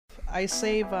I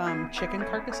save chicken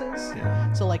carcasses.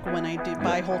 Yeah. So like when I do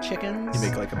buy whole chickens, You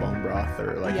make like a bone broth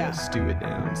or like Yeah. a stew it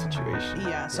down situation.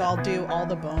 yeah. So I'll do all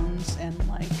the bones and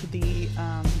like the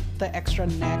extra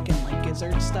neck and like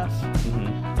gizzard stuff.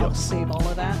 I'll save all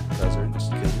of that.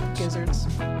 Gizzards.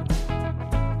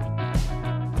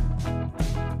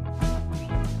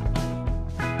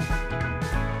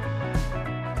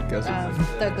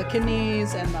 The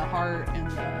kidneys and the heart and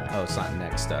the Oh, it's not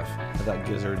neck stuff. I thought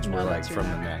gizzards No, were like that's your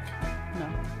from the neck.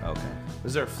 neck. no. Okay.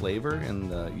 Is there flavor in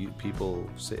the people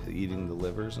eating the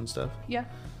livers and stuff? Yeah.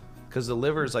 Because the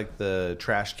liver is like the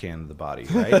trash can of the body,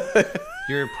 right?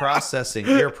 You're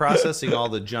processing all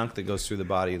the junk that goes through the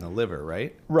body in the liver,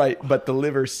 right? Right, but the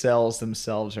liver cells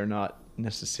themselves are not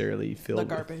necessarily filled The with-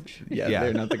 garbage. Yeah, Yeah.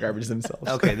 they're not the garbage themselves.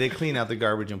 Okay, they clean out the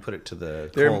garbage and put it to the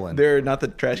They're colon. they're not the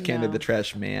trash can, No. they're the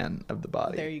trash man of the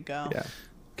body. There you go. Yeah.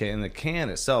 Okay, and the can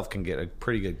itself can get a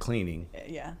pretty good cleaning.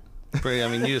 Yeah. I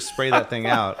mean, you just spray that thing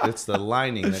out. It's the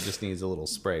lining that just needs a little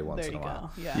spray once There in you a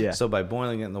while. go. Yeah. Yeah. So by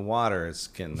boiling it in the water, it's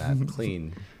getting that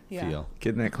clean Yeah. feel.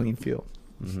 Getting that clean feel.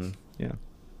 Yeah.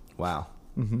 Wow.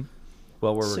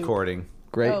 Well, we're Soup. recording.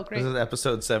 Great. Oh, great. This is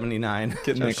episode 79.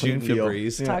 Getting that clean Shooting feel. debris.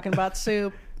 Yeah. Talking about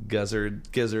soup.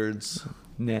 Gizzards.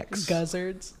 Next.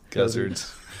 Gizzards.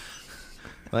 Gizzards.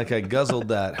 Like I guzzled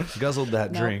that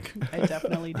No, drink. I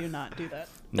definitely do not do that.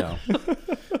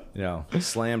 No.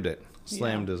 Slammed it.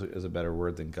 Slammed is a better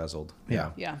word than guzzled.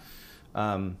 Yeah. Yeah.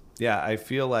 Yeah, I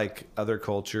feel like other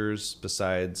cultures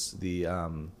besides the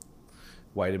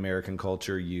white American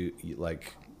culture, you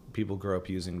like people grow up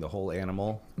using the whole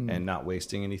animal and not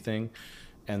wasting anything.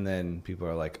 And then people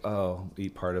are like, oh,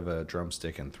 eat part of a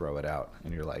drumstick and throw it out.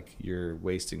 And you're like, you're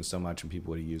wasting so much, and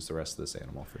people would have used the rest of this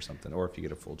animal for something. Or if you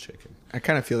get a full chicken. I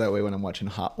kind of feel that way when I'm watching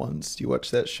Hot Ones. Do you watch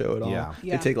that show at all? Yeah.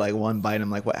 Yeah. They take like one bite and I'm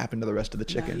like, what happened to the rest of the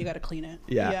No, chicken? you got to clean it.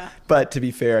 Yeah. But to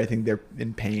be fair, I think they're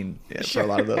in pain for a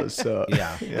lot of those. So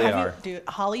Yeah, they Have are. you, dude,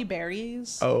 Holly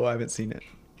Berries, Oh, I haven't seen it.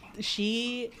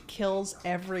 she kills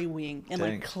every wing and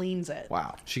Dang. like cleans it.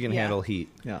 Wow. She can Yeah. handle heat.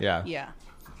 Yeah. Yeah.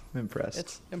 I'm impressed.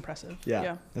 It's impressive.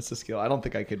 Yeah, that's a skill. I don't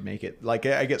think I could make it. Like,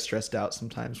 I get stressed out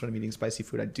sometimes when I'm eating spicy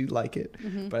food. I do like it,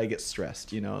 but I get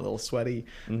stressed, a little sweaty.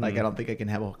 Like, I don't think I can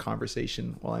have a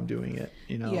conversation while I'm doing it,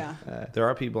 Yeah. There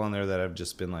are people on there that have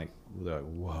just been like, they're like,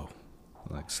 whoa,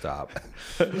 like stop.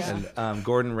 Yeah. And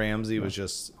Gordon Ramsay was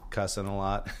just cussing a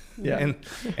lot. Yeah. and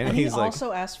And he he's like,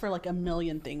 also asked for like a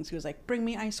million things. He was like, bring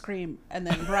me ice cream and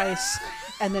then rice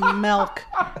and then milk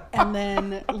and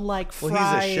then like fries.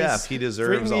 well, he's a chef. He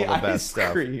deserves Bring all me the ice best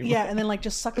stuff. cream. Yeah, and then like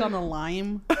just sucked on a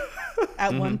lime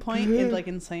at one point. It's like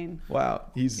insane. Wow.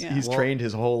 He's Yeah. he's Well- trained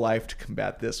his whole life to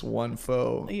combat this one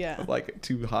foe Yeah. of like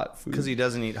too hot food. Because he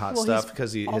doesn't eat hot Well, stuff he's-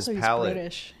 because his also he's palate,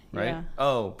 British. right? Yeah.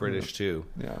 Oh, British too.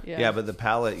 Yeah. Yeah. But the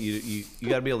palate, you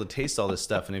got to be able to taste all this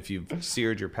stuff, and if you've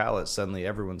seared your palate, suddenly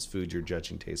everyone's food you're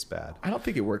judging tastes bad. I don't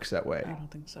think it works that way. I don't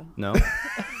think so. No,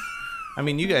 I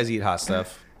mean you guys eat hot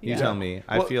stuff. You Yeah. tell me.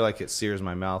 I Well- feel like it sears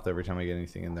my mouth every time I get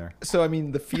anything in there. So, I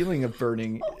mean, the feeling of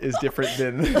burning is different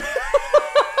than...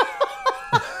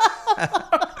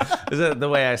 Is that the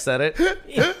way I said it? yeah.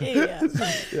 yeah. Yeah. It's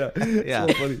so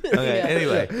funny. Okay. Yeah.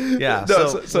 Anyway, yeah.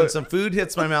 No, so when some food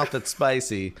hits my mouth that's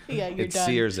spicy, Yeah, you're it done.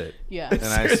 sears it, Yeah. and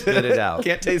I spit it out.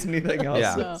 Can't taste anything else.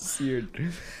 Yeah. No. It's seared.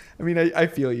 I mean, I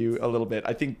feel you a little bit.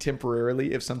 I think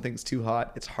temporarily, if something's too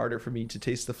hot, it's harder for me to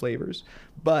taste the flavors.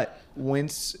 But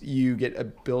once you get a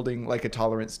building like a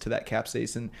tolerance to that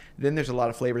capsaicin, then there's a lot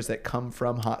of flavors that come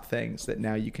from hot things that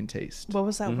now you can taste. What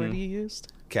was that word you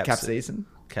used? Capsaicin.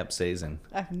 Capsaicin.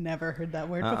 I've never heard that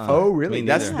word Uh-uh. before. Oh, really? Me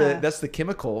That's neither. that's the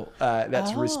chemical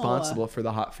that's Oh. responsible for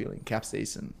the hot feeling.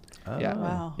 Capsaicin. Yeah.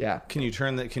 Wow. Yeah. Can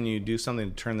you do something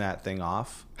to turn that thing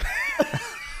off?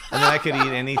 And then I could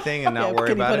eat anything and not Yeah, worry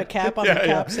can you about put a it. cap on the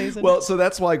capsaicin? Well, so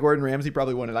that's why Gordon Ramsay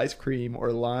probably wanted ice cream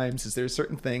or limes. Is there's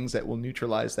certain things that will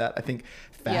neutralize that. I think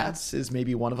fats is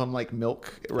maybe one of them, like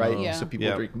milk, right? Yeah. So people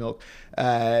Yeah. drink milk.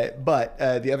 But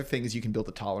the other thing is you can build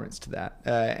a tolerance to that,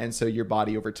 and so your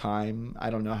body over time. I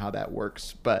don't know how that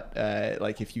works, but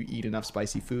like if you eat enough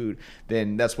spicy food,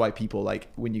 then that's why people like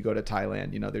when you go to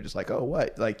Thailand, they're just like, oh,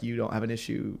 what? Like you don't have an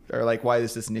issue, or like why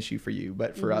is this an issue for you?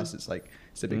 But for us, it's like.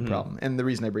 It's a big problem. And the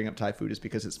reason I bring up Thai food is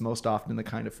because it's most often the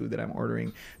kind of food that I'm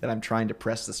ordering that I'm trying to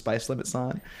press the spice limits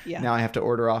on. Yeah. Now I have to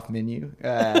order off menu.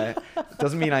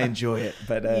 Doesn't mean I enjoy it,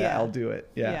 but Yeah. I'll do it.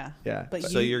 Yeah. Yeah. But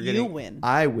So you're you getting- win.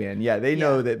 I win. Yeah. They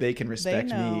know Yeah. that they can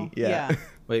respect They know. me. Yeah.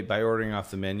 Wait, by ordering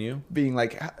off the menu? Being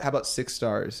like, how about 6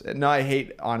 stars? No, I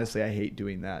hate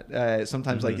doing that.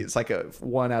 Sometimes like it's like a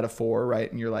 1 out of 4, right?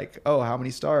 And you're like, oh, how many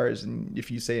stars? And if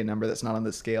you say a number that's not on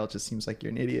the scale, it just seems like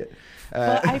you're an idiot.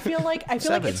 But I feel like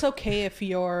 7. it's okay if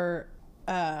you're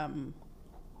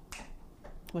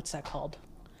what's that called?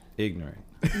 Ignorant.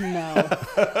 No.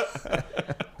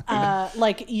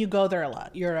 Like you go there a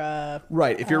lot. You're a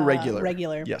right. If you're regular.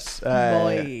 Regular. Yes.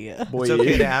 Boy. It's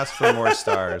okay to ask for more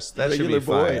stars. That should be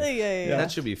Regular boy. fine. Yeah.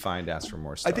 That should be fine to ask for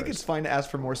more stars. I think it's fine to ask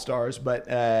for more stars,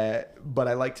 but I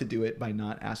like to do it by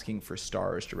not asking for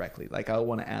stars directly. Like I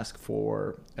want to ask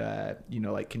for,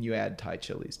 like, can you add Thai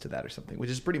chilies to that or something? Which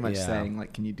is pretty much saying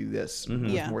like, can you do this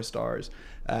with more stars?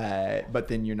 But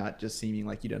then you're not just seeming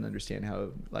like you don't understand how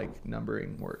like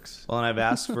numbering works. Well, and I've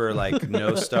asked for like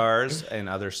no stars in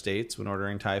other states when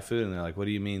ordering Thai food, and they're like, "What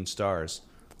do you mean stars?"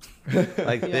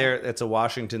 Like it's a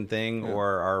Washington thing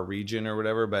or our region or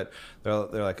whatever, but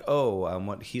they're like, "Oh,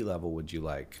 what heat level would you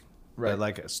like?" Right. But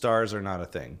like stars are not a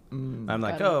thing. I'm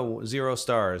like, 0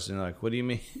 stars, and they're like, "What do you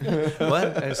mean?"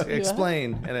 What?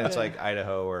 Explain. And it's like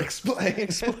Idaho or Explain.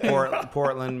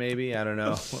 Portland, maybe. I don't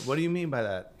know. What do you mean by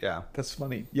that? Yeah, that's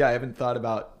funny. Yeah, I haven't thought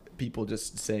about people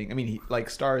just saying. I mean, like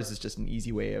stars is just an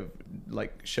easy way of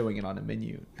like showing it on a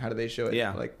menu. How do they show it?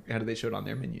 Yeah. Like how do they show it on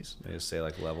their menus? They just say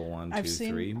like level 1, 2,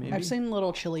 3. Maybe I've seen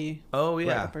little chili. Oh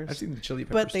yeah, peppers. I've seen the chili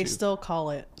peppers, but they too. still call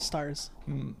it stars.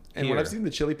 And when I've seen the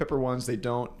chili pepper ones, they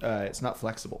don't. It's not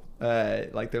flexible.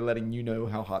 Like they're letting you know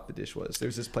how hot the dish was.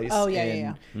 There's this place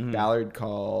in Ballard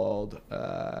called.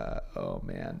 Oh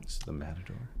man, it's the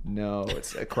Matador. No,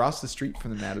 it's across the street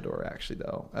from the Matador. Actually,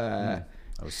 though.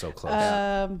 I was so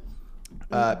close.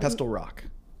 Pestle Rock.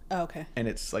 Oh, okay. And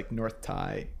it's like North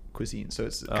Thai cuisine, so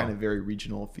it's kind of very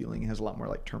regional feeling. It has a lot more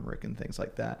like turmeric and things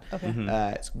like that. Okay.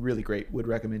 It's really great. Would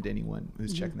recommend anyone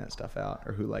who's checking that stuff out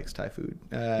or who likes Thai food.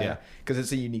 Because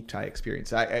it's a unique Thai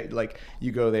experience. I like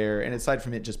you go there, and aside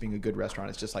from it just being a good restaurant,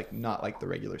 it's just like not like the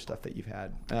regular stuff that you've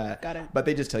had. Got it. But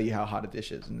they just tell you how hot a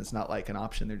dish is, and it's not like an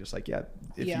option. They're just like,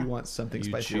 if you want something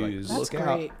spicy, choose. like, That's look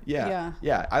great. out.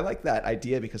 Yeah. I like that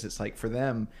idea because it's like for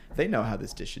them, they know how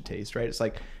this dish should taste, right? It's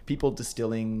like people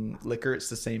distilling liquor. It's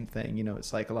the same thing.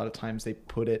 It's like a lot of times they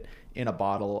put it in a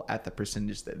bottle at the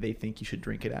percentage that they think you should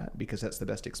drink it at because that's the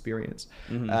best experience.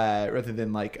 Rather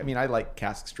than like, I mean, I like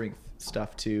cask strength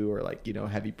stuff too, or like,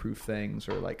 heavy proof things,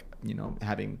 or like,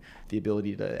 having the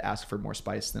ability to ask for more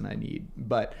spice than I need.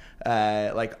 But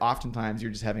like oftentimes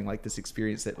you're just having like this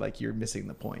experience that like you're missing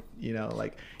the point,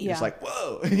 like you're just like,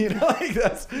 whoa, like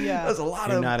that's a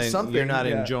lot of something. You're not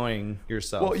enjoying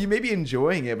yourself. Well, you may be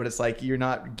enjoying it, but it's like you're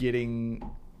not getting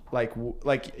like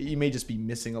you may just be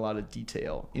missing a lot of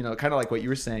detail, kind of like what you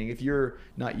were saying. If you're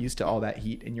not used to all that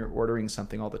heat and you're ordering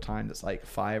something all the time that's like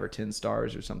 5 or 10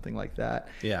 stars or something like that,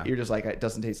 you're just like, it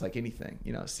doesn't taste like anything,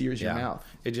 it sears your mouth.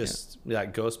 It just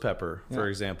like ghost pepper, for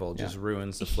example, just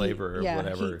ruins the flavor or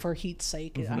whatever. Heat for heat's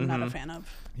sake, I'm not a fan of.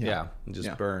 It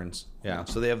just burns.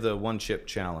 So they have the one chip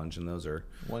challenge, and those are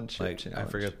one chip challenge.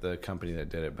 I forget the company that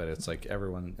did it, but it's like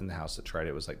everyone in the house that tried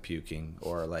it was like puking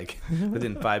or like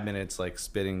within 5 minutes like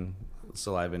spitting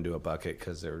saliva into a bucket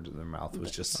because their mouth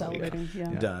was just like,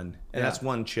 done. And that's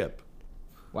one chip.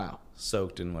 Wow.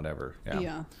 Soaked in whatever.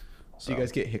 So you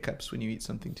guys get hiccups when you eat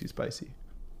something too spicy?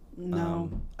 No.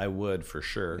 I would for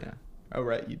sure. Yeah. Oh,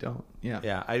 right. You don't.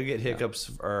 Yeah. I get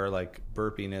hiccups or like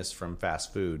burpiness from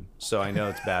fast food. So I know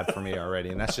it's bad for me already.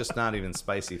 And that's just not even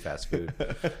spicy fast food.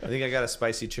 I think I got a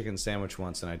spicy chicken sandwich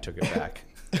once and I took it back.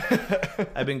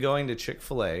 I've been going to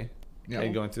Chick-fil-A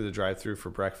and going through the drive-thru for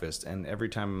breakfast. And every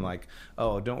time I'm like,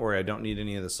 oh, don't worry. I don't need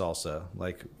any of the salsa.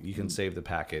 Like you can save the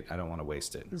packet. I don't want to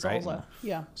waste it. Salsa. Right?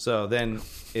 Yeah. So then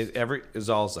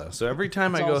salsa. So every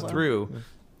time I go through,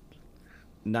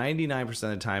 99% of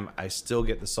the time I still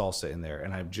get the salsa in there,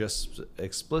 and I've just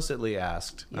explicitly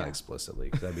asked, not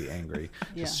explicitly because I'd be angry,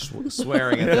 just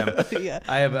swearing at them.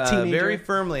 I have very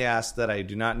firmly asked that I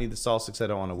do not need the salsa because I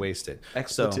don't want to waste it.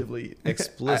 Expletively.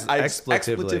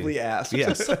 Expletively asked.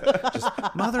 Yes.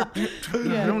 Just, mother,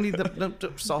 I don't need the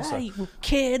salsa. Hey,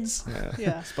 kids.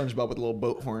 SpongeBob with little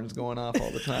boat horns going off all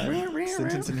the time.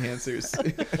 Sentence enhancers.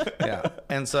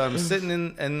 And so I'm sitting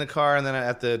in the car, and then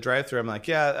at the drive-thru I'm like,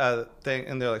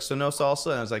 and they're like, so no salsa?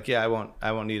 And I was like, I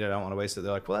won't need it. I don't want to waste it.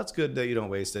 They're like, well, that's good that you don't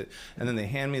waste it. And then they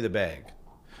hand me the bag.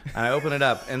 And I open it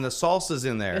up, and the salsa's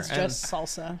in there. It's just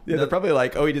salsa. Yeah, they're probably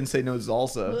like, oh, he didn't say no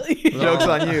salsa. Joke's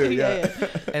on you.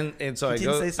 And so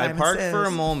I parked for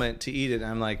a moment to eat it,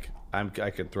 and I'm like, I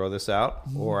could throw this out,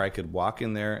 or I could walk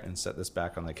in there and set this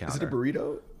back on the counter. Is it a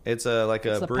burrito? It's a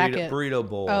burrito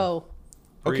bowl. Oh.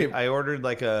 Okay. I ordered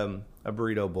like a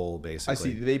burrito bowl, basically. I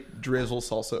see. Do they drizzle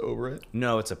salsa over it?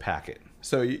 No, it's a packet.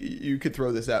 So you could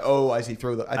throw this out. Oh, I see. I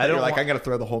thought you're like, I got to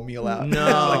throw the whole meal out.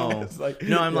 No.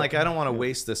 I'm like, I don't want to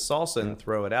waste this salsa and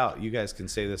throw it out. You guys can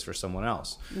save this for someone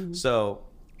else. So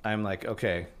I'm like,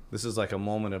 okay, this is like a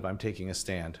moment of I'm taking a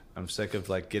stand. I'm sick of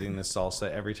like getting this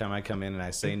salsa every time I come in and I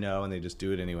say no and they just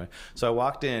do it anyway. So I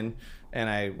walked in and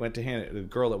I went to hand it to the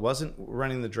girl that wasn't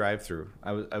running the drive-through.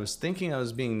 I was thinking I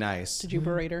was being nice. Did you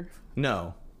berate her?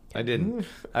 No, I didn't.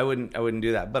 I wouldn't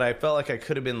do that. But I felt like I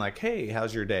could have been like, "Hey,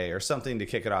 how's your day?" or something to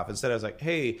kick it off. Instead, I was like,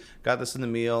 "Hey, got this in the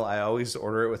meal. I always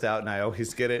order it without, and I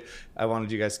always get it. I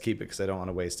wanted you guys to keep it because I don't want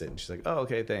to waste it." And she's like, "Oh,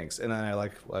 okay, thanks." And then I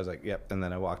was like, "Yep." And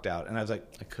then I walked out, and I was like,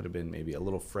 I could have been maybe a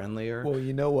little friendlier. Well,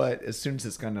 you know what? As soon as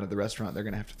it's gone out of the restaurant, they're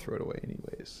gonna have to throw it away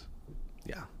anyways.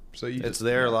 Yeah. So it's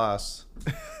their loss.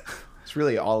 It's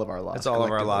really all of our loss. It's all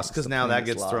of our loss because now that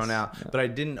gets loss. thrown out. Yeah. But I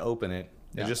didn't open it.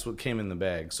 It just came in the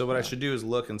bag. So what I should do is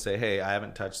look and say, "Hey, I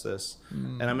haven't touched this,"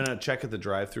 and I'm gonna check at the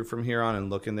drive-through from here on and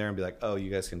look in there and be like, "Oh, you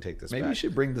guys can take this." Maybe back. you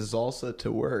should bring the salsa to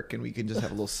work, and we can just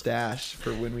have a little stash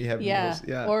for when we have meals.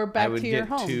 Yeah. Or I back would to your get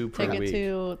home. 2 per Take week. it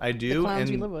to I do, the clowns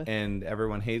you live with. and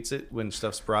everyone hates it when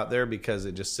stuff's brought there because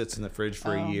it just sits in the fridge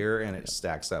for a year and it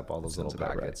stacks up all those little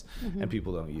about right. packets, Mm-hmm. and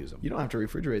people don't use them. You don't have to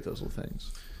refrigerate those little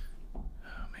things.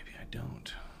 Maybe I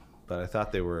don't, but I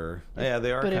thought they were. Yeah,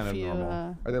 they are But kind if of you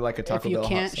normal. Are they like a Taco if you Bell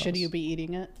can't, hot should sauce? you be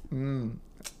eating it?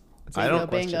 I don't.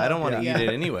 Bingo. I don't want to Yeah. eat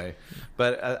it anyway,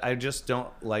 but I just don't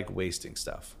like wasting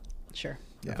stuff Sure.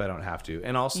 if I don't have to.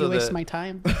 And also, You waste my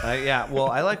time. Well,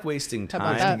 I like wasting How about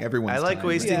time. that? Wasting everyone's I like time.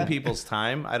 wasting Yeah. people's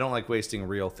time. I don't like wasting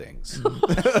real things.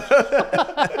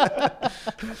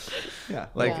 Yeah.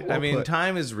 Like, Well I mean, put.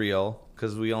 time is real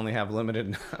because we only have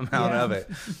limited amount Yeah. of it.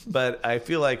 But I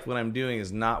feel like what I'm doing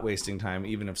is not wasting time,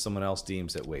 even if someone else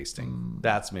deems it wasting.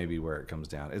 That's maybe where it comes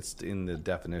down. It's in the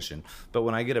definition. But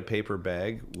when I get a paper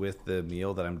bag with the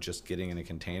meal that I'm just getting in a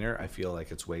container, I feel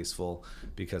like it's wasteful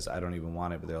because I don't even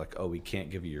want it. But they're like, "Oh, we can't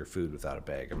give you your food without a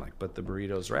bag." I'm like, "But the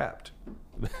burrito's wrapped."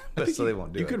 But so they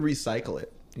won't do You it. could recycle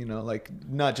it. You know, like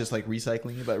not just like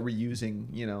recycling it, but reusing.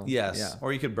 You know. Yes, Yeah.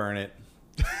 or you could burn it.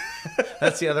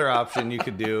 That's the other option you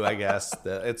could do, I guess.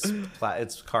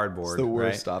 It's cardboard. It's the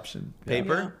worst right? option.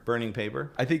 Paper, Yeah. burning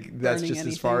paper. I think that's Burning just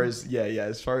as far anything. as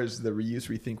as far as the reuse,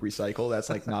 rethink, recycle. That's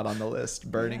like not on the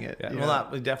list. Burning it. Yeah. you Well,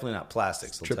 know. definitely not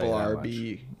plastics. I'll tell Triple you that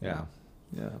RB. much. Yeah.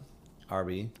 Yeah.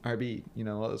 RB. RB, you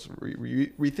know, let's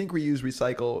rethink, reuse,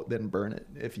 recycle, then burn it.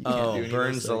 If you can't do any of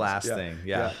burn's those the things. last thing.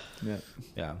 Yeah.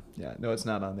 Yeah. No, it's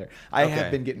not on there. I have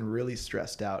Okay. been getting really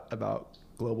stressed out about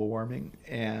global warming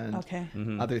and Okay.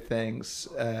 other things,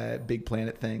 big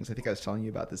planet things. I think I was telling you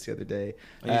about this the other day.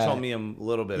 You told me a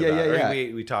little bit yeah, about it. yeah, Or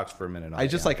yeah. We talked for a minute on I it,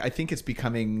 just yeah. like I think it's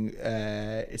becoming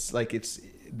it's like it's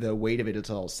the weight of it's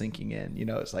all sinking in, you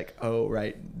know. It's like, oh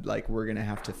right, like we're gonna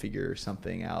have to figure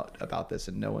something out about this,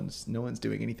 and no one's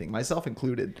doing anything, myself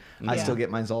included. I Yeah. still get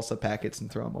my salsa packets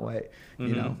and throw them away,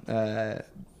 you know.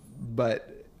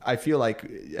 But I feel like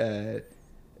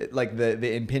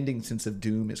the impending sense of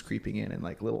doom is creeping in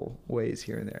like little ways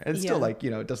here and there, and it's still Yeah. like,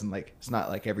 you know, it doesn't like, it's not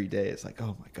like every day it's like,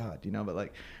 oh my god, you know, but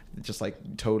like just like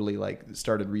totally like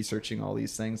started researching all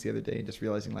these things the other day and just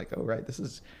realizing like, oh right,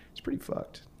 it's pretty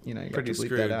fucked, you know. You Pretty have to bleep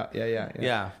screwed. that out.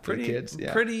 Yeah, For the pretty kids,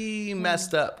 pretty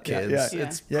messed up, Yeah, kids. yeah.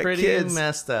 It's Yeah, pretty kids.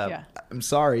 messed up. Yeah. I'm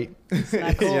sorry. It's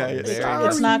not cool. It's, Very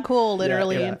it's not cool,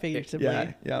 literally Yeah, and figuratively.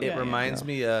 yeah. It reminds yeah.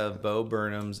 me of Bo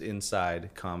Burnham's Inside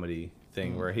comedy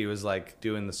thing where he was like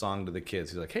doing the song to the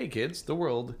kids. He's like, "Hey kids, the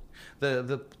world,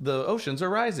 the oceans are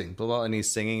rising," blah blah, and he's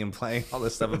singing and playing all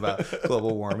this stuff about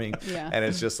global warming. Yeah. And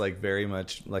it's just like very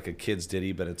much like a kid's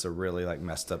ditty, but it's a really like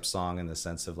messed up song in the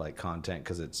sense of like content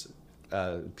because it's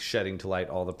shedding to light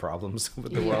all the problems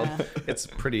with the world. Yeah. It's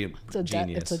pretty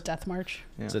genius. It's a death march.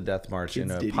 It's a death march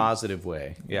Kids in a ditty. positive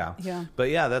way. Yeah. Yeah. But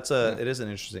yeah, it is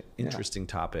an interesting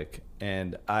topic.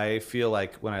 And I feel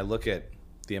like when I look at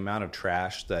the amount of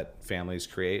trash that families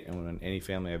create, and when any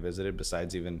family I visited,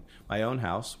 besides even my own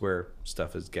house where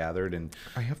stuff is gathered, and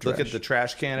I have look at trash. the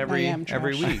trash can every am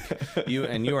every trash. week.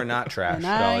 You are not trash, And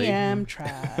I Dolly. am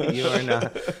trash. You are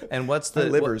not. And what's My the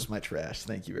liver's my trash.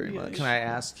 Thank you very much. Can I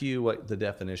ask you what the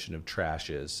definition of trash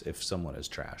is if someone is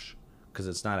trash? Because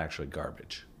it's not actually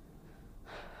garbage.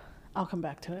 I'll come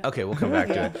back to it. Okay, we'll come back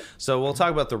to it. So we'll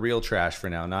talk about the real trash for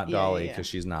now, not Yeah, Dolly, yeah. because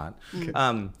she's not.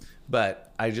 Mm-hmm.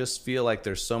 But I just feel like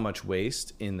there's so much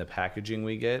waste in the packaging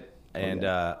we get and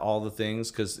all the things,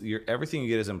 because everything you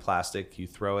get is in plastic. You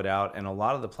throw it out, and a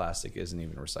lot of the plastic isn't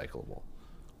even recyclable.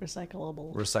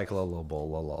 Recyclable.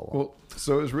 Recyclable. Well,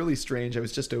 so it was really strange. I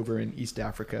was just over in East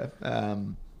Africa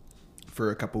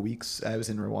for a couple weeks. I was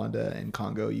in Rwanda and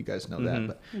Congo. You guys know that,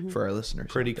 but for our listeners,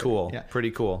 Pretty out there, cool. Yeah,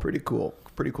 Pretty cool. pretty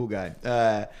cool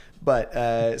guy. But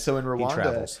so in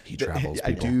Rwanda, He travels.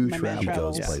 I People. do My man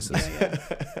travel. He goes travels. places. Yeah,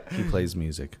 yeah. He plays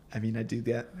music. I mean, I do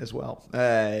that as well.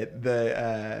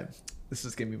 This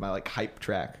is gonna be my like hype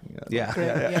track. You know? Yeah.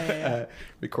 Yeah.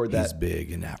 Record that. He's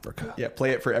big in Africa. Yeah,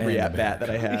 play it for every And at bat that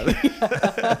I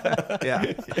have.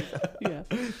 Yeah. Yeah.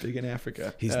 Big in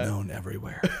Africa. He's known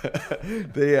everywhere.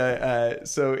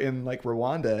 So in like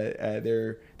Rwanda,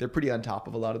 they're pretty on top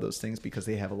of a lot of those things because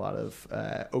they have a lot of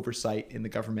oversight in the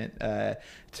government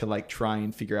to like try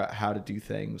and figure out how to do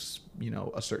things,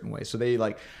 a certain way. So they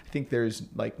I think there's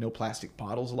like no plastic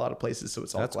bottles a lot of places, so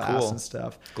it's all That's glass cool. and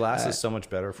stuff. Glass is so much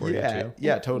better for you too.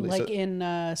 Yeah, totally. Like So,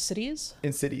 in cities?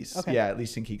 in cities, Okay. yeah, at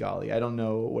least in Kigali. I don't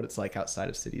know what it's like outside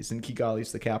of cities. And Kigali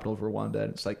is the capital of Rwanda,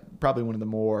 and it's like probably one of the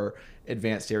more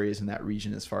advanced areas in that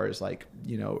region as far as like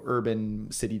urban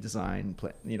city design,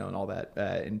 and all that.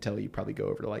 Until you probably go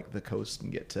over to like the coast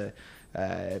and get to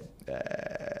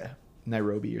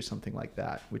Nairobi or something like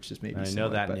that, which is maybe. I know similar,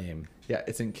 that but- name. Yeah,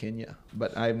 it's in Kenya,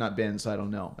 but I have not been, so I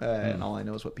don't know. And all I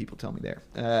know is what people tell me there.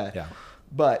 Yeah.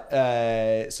 But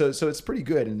so it's pretty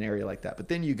good in an area like that. But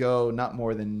then you go not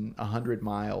more than 100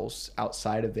 miles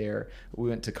outside of there. We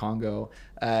went to Congo,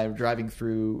 driving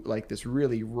through like this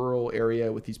really rural area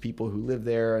with these people who live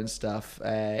there and stuff.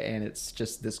 And it's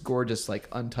just this gorgeous, like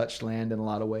untouched land in a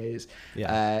lot of ways.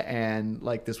 Yeah. And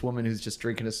like this woman who's just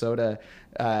drinking a soda,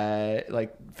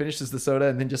 like finishes the soda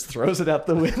and then just throws it out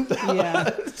the window. Yeah.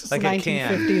 It's just Like a can.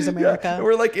 1950s America.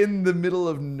 we're like in the middle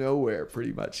of nowhere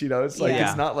pretty much, it's like Yeah.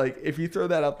 it's not like if you throw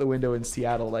that out the window in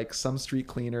Seattle, like some street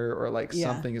cleaner or like Yeah.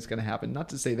 something is going to happen. Not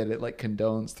to say that it like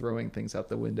condones throwing things out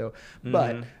the window, Mm-hmm.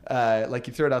 but like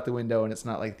you throw it out the window and it's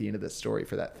not like the end of the story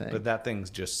for that thing. But that thing's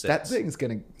just sits. That thing's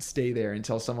going to stay there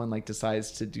until someone like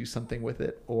decides to do something with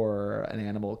it or an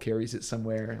animal carries it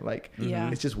somewhere. Like Yeah.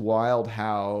 it's just wild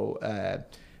how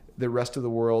the rest of the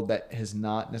world that has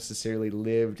not necessarily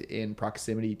lived in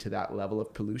proximity to that level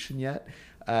of pollution yet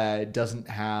doesn't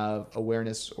have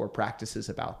awareness or practices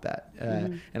about that.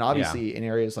 And obviously in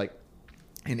areas like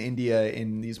in India,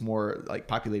 in these more like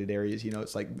populated areas,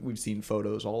 it's like we've seen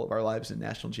photos all of our lives in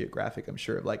National Geographic, I'm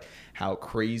sure, of like how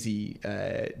crazy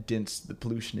dense the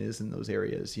pollution is in those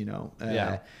areas,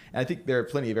 Yeah. And I think there are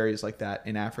plenty of areas like that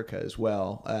in Africa as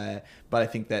well. But I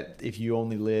think that if you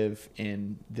only live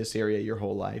in this area your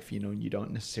whole life, you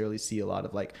don't necessarily see a lot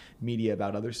of like media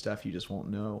about other stuff. You just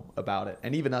won't know about it.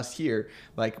 And even us here,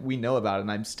 like we know about it,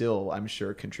 and I'm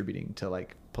sure contributing to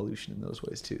like pollution in those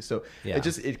ways too. So Yeah.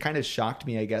 it kind of shocked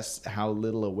me, I guess, how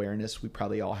little awareness we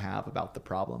probably all have about the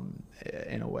problem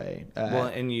in a way. Well,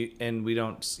 and we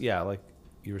don't, like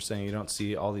you were saying, you don't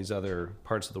see all these other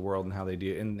parts of the world and how they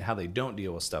do and how they don't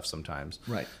deal with stuff sometimes.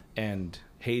 Right. And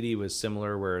Haiti was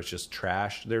similar, where it's just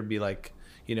trash. There'd be like,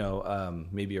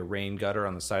 maybe a rain gutter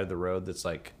on the side of the road that's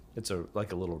like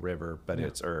like a little river, but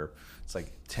it's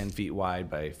like 10 feet wide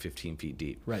by 15 feet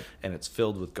deep. Right. And it's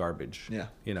filled with garbage. Yeah.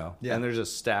 Yeah. And there's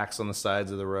just stacks on the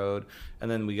sides of the road.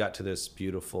 And then we got to this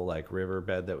beautiful like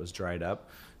riverbed that was dried up.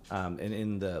 And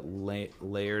in the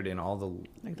layered in all the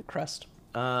Like the crust.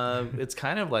 it's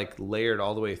kind of like layered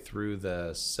all the way through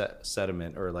the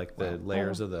sediment or like the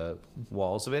layers of the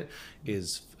walls of it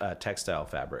is textile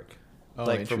fabric. Oh,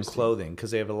 Like from interesting. clothing,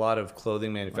 because they have a lot of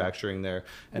clothing manufacturing there,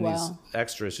 and these Wow.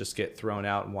 extras just get thrown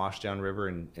out and washed down river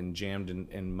and jammed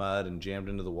in mud and jammed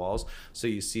into the walls. So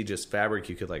you see just fabric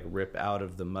you could like rip out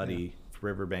of the muddy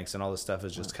riverbanks, and all this stuff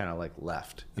is just kind of like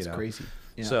left. That's crazy.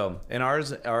 Yeah. So, and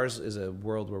ours is a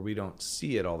world where we don't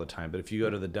see it all the time. But if you go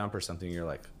to the dump or something, you're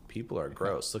like, people are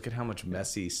gross. Look at how much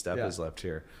messy stuff Yeah. is left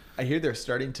here. I hear they're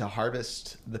starting to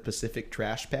harvest the Pacific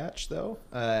trash patch, though.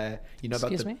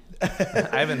 Excuse me?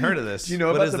 I haven't heard of this. Do you know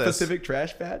What about is the this? Pacific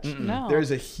trash patch? No.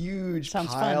 There's a huge Sounds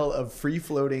pile of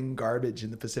free-floating garbage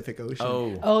in the Pacific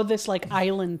Ocean. Oh, this like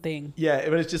island thing. Yeah,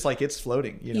 but it's just like it's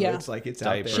floating. Yeah. It's like it's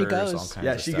Diapers, out She there. goes. all kinds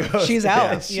Yeah, of she stuff. goes. She's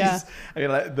out, yeah. I mean,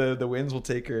 like, the winds will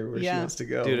take her where she Yeah. wants to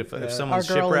go. Dude, if someone's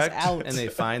Our girl is shipwrecked out. and they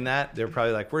find that, they're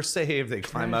probably like, "We're saved." They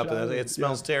climb Trash up and they're like, island, it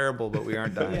smells terrible, but we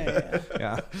aren't dying.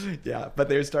 Yeah. Yeah, but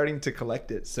they're starting to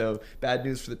collect it. So bad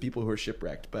news for the people who are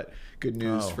shipwrecked, but good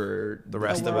news Oh, for the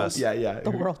rest of us. Yeah, yeah,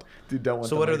 The world. Who don't want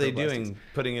So the what are they microplastics. doing?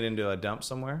 Putting it into a dump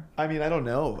somewhere? I mean, I don't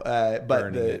know, but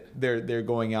Burning it. they're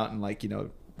going out and like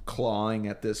clawing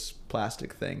at this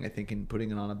plastic thing, I think, and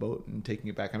putting it on a boat and taking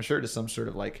it back. I'm sure to some sort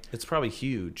of like It's probably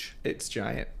huge. it's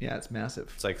giant. Yeah, it's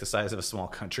massive. It's like the size of a small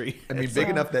country. I mean, big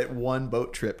enough that one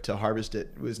boat trip to harvest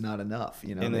it was not enough.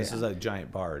 And this is a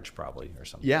giant barge, probably, or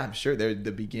something. yeah, I'm sure they're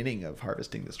the beginning of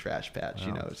harvesting this trash patch.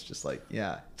 Wow. It's just like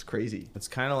it's crazy. It's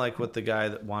kind of like what the guy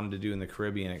that wanted to do in the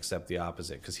Caribbean, except the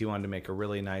opposite, because he wanted to make a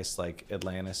really nice, like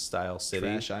Atlantis-style city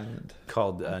Trash island.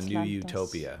 called New Atlantis.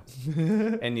 Utopia,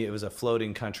 and it was a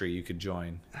floating country you could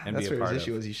join and that's be a what part his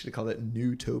issue of. was. He should have called it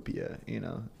Newtopia.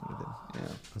 Yeah,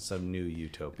 Some new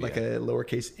utopia. like a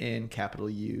lowercase n, capital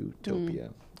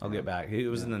Utopia. I'll get back. It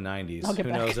was in the 90s. I'll get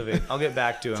Who back. knows if it? I'll get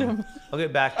back to him. I'll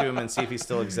get back to him and see if he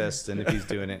still exists and if he's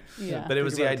doing it. Yeah. But it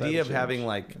was the Think about idea of title having change.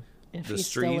 like If the he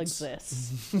streets. still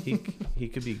exists. He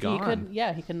could be He gone. could,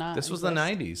 yeah, he could not. This was the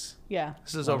exist. 90s. Yeah.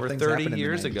 This is A lot of over things 30 happened in the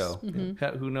years 90s. ago.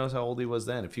 Mm-hmm. Who knows how old he was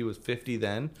then? If he was 50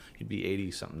 then, he'd be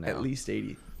 80 something now. At least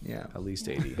 80. Yeah. At least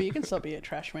 80. But you can still be a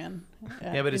trash man.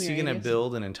 Yeah, but is he in your going to 80s.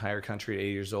 build an entire country at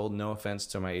 80 years old? No offense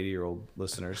to my 80-year-old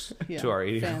listeners, Yeah, to our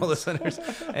 80-year-old fans. listeners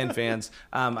and fans.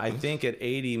 I think at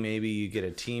 80, maybe you get a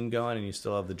team going and you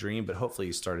still have the dream, but hopefully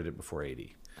you started it before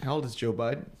 80. How old is Joe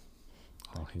Biden?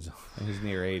 Oh, he's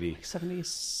near 80.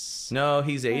 70s. No,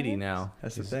 he's 80 now.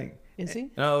 That's the thing. Is he?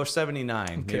 No,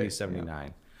 79. Okay, Maybe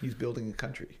 79. He's building a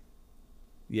country.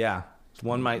 Yeah,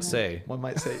 one might say. One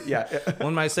might say, yeah.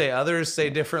 One might say. Others say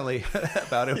differently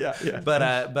about him. Yeah. But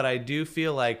I do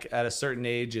feel like at a certain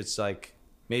age, it's like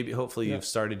maybe hopefully you've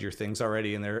started your things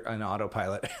already and they're on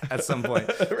autopilot at some point.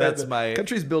 That's my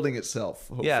country's building itself.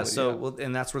 Hopefully, yeah. So well,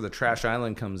 and that's where the Trash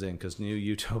Island comes in, because New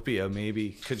Utopia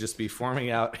maybe could just be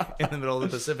forming out in the middle of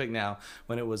the Pacific now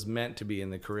when it was meant to be in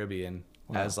the Caribbean.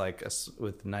 As like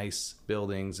with nice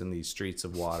buildings and these streets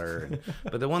of water.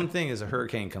 But the one thing is, a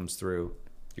hurricane comes through,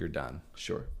 you're done.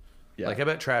 Sure. Yeah. Like I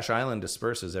bet Trash Island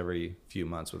disperses every few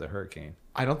months with a hurricane.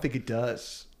 I don't think it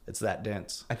does. It's that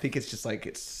dense. I think it's just like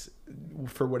it's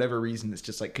for whatever reason it's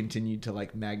just like continued to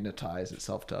like magnetize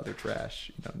itself to other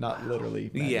trash. You know, not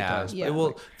literally. Yeah. Magnetize, Yeah. It but, will.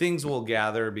 like, Things will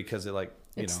gather because it like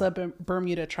you It's know the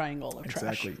Bermuda Triangle of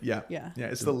trash. exactly. Yeah. Yeah. Yeah.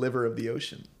 It's the liver of the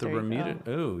ocean. the There you Bermuda.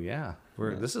 Oh yeah.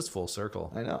 This is full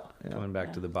circle. I know. Yeah. Coming back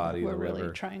Yeah. to the body We're of the really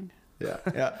river. trying. Yeah.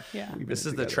 Yeah. Yeah. We've been This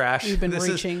is the together. trash. We've been this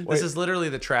reaching. Is, this is literally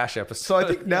the trash episode. So I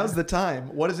think now's the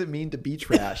time. What does it mean to be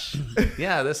trash?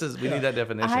 yeah. This is. We need that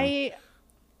definition.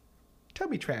 Tell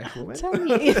me, trash woman. Tell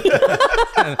me,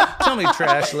 Tell me,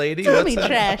 trash lady. tell what's me, up?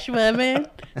 trash woman.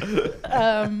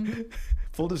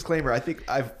 Full disclaimer: I think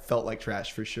I've felt like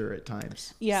trash for sure at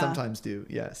times. Yeah. Sometimes do.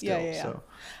 Yeah. Still. Yeah. So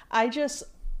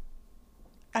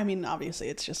I mean, obviously,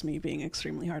 it's just me being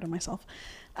extremely hard on myself,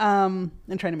 and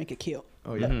trying to make it cute.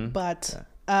 oh yeah. Mm-hmm. But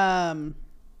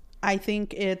I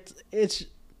think it's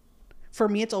for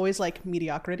me, it's always like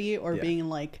mediocrity or Yeah. being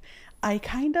like, I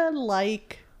kind of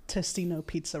like Tostino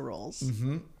pizza rolls.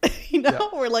 Mm-hmm. You know,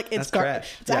 Yeah. or like it's That's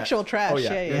trash. It's Yeah. actual trash. Oh,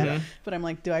 yeah. Yeah. Mhm. But I'm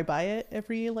like, do I buy it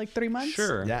every like 3 months?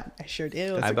 Sure. Yeah. I sure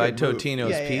do. That's I a buy good move.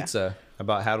 Totino's Yeah. pizza.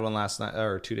 I had one last night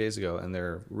or 2 days ago, and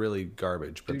they're really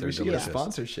garbage, but Dude, they're we should get a delicious.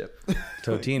 sponsorship.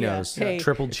 Totino's Yeah. Hey,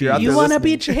 triple you're cheese. out You there want to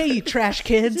be listening. hey trash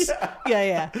kids?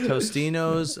 Yeah.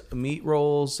 Tostino's meat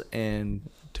rolls and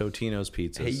Totino's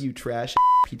pizzas. Hey, you trash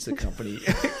pizza company,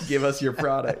 give us your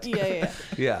product. Yeah.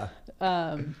 Yeah.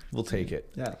 We'll take it.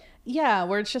 Yeah. Yeah,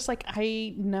 where it's just like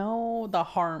I know the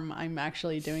harm I'm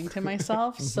actually doing to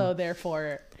myself, so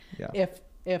therefore, Yeah.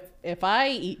 if I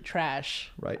eat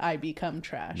trash, Right. I become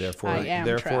trash. Therefore, I am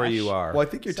therefore trash. you are. Well, I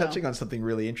think you're So- touching on something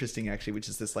really interesting, actually, which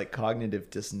is this like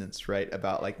cognitive dissonance, right?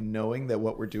 About like knowing that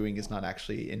what we're doing is not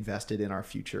actually invested in our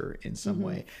future in some Mm-hmm.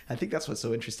 way. I think that's what's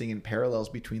so interesting in parallels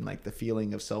between like the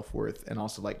feeling of self-worth and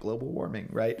also like global warming,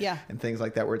 right? Yeah. And things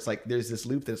like that, where it's like there's this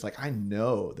loop that's like, I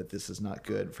know that this is not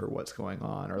good for what's going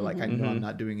on, or like I know I'm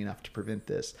not doing enough to prevent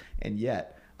this, and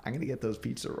yet I'm gonna get those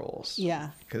pizza rolls. Yeah.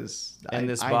 Because And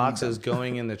this box is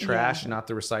going in the trash, not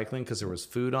the recycling, because there was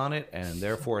food on it, and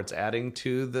therefore it's adding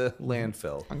to the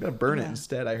landfill. I'm gonna burn it Yeah.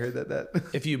 instead. I heard that.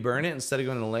 If you burn it instead of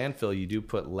going to the landfill, you do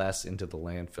put less into the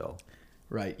landfill.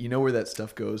 Right. You know where that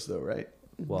stuff goes, though, right?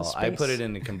 Well, The I put space. it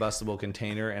in a combustible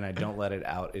container, and I don't let it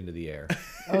out into the air.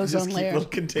 Just Ozone keep layer. little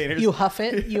containers. You huff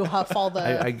it. You huff all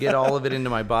the. I get all of it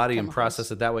into my body and Chemicals.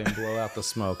 process it that way and blow out the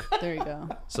smoke. There you go.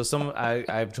 So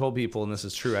I've told people, and this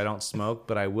is true, I don't smoke,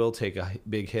 but I will take a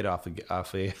big hit off a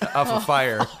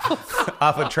fire,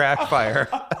 off a trash fire.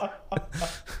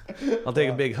 I'll take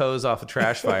a big hose off a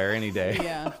trash fire any day.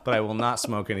 Yeah. But I will not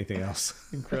smoke anything else.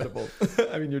 Incredible.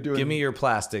 I mean, you're doing. Give me your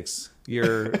plastics,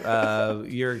 your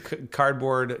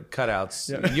cardboard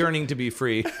cutouts, yearning to be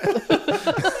free.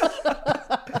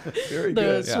 very The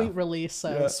good. sweet release.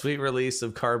 Sweet release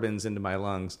of carbons into my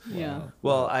lungs. Yeah.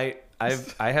 Well, I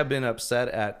have been upset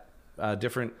at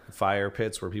different fire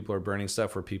pits where people are burning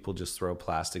stuff, where people just throw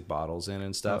plastic bottles in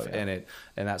and stuff, Oh, yeah.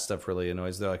 and that stuff really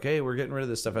annoys. They're like, "Hey, we're getting rid of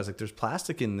this stuff." I was like, "There's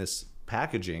plastic in this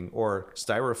packaging or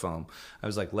styrofoam." I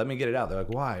was like, "Let me get it out." They're like,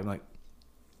 "Why?" I'm like,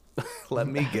 "Let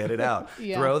me get it out.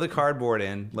 Yeah. Throw the cardboard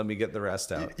in. Let me get the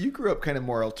rest out." You grew up kind of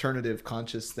more alternative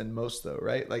conscious than most, though,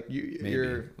 right? Like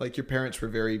your parents were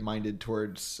very minded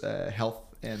towards health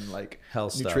and like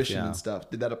Health stuff, nutrition yeah. and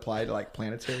stuff. Did that apply to like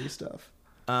planetary stuff?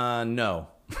 No.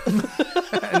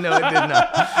 No, it did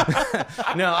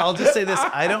not. No, I'll just say this.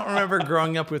 I don't remember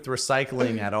growing up with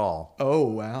recycling at all. Oh,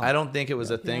 wow. I don't think it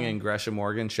was a thing in Gresham,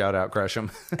 Oregon. Shout out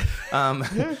Gresham.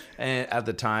 And at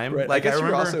the time, Right. like I guess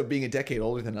remember, you're also being a decade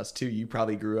older than us too. You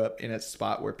probably grew up in a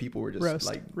spot where people were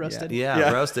just roasted.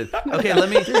 yeah, roasted. Okay, let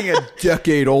me being a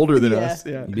decade older than us.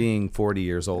 Yeah. being 40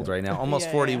 years old right now, almost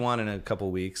Yeah, 41 in a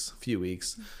few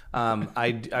weeks.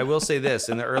 I will say this: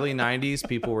 in the early 90s,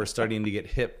 people were starting to get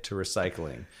hip to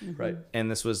recycling, Right. and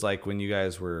this was like when you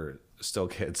guys were still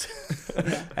kids,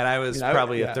 and I was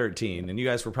probably 13, and you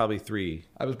guys were probably 3.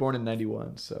 I was born in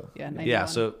 91, so. Yeah, 91. Yeah,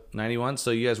 so 91. So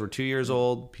you guys were 2 years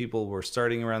old. People were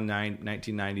starting around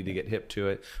 1990 to get hip to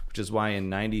it, which is why in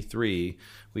 93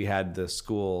 we had the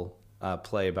school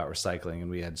play about recycling, and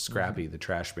we had Scrappy, the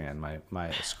trash man,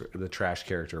 the trash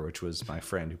character, which was my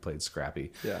friend who played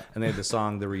Scrappy. Yeah. And they had the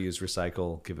song, the reuse,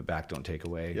 recycle, give it back, don't take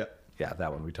away. Yeah. Yeah,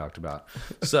 that one we talked about.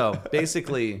 So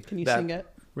basically, Can you sing it?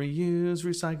 Reuse,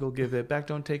 recycle, give it back,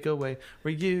 don't take away.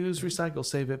 Reuse, recycle,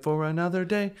 save it for another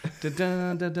day.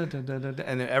 Da-da-da-da-da-da-da.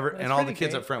 And all the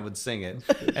kids great. up front would sing it,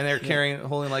 and they're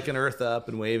holding like an earth up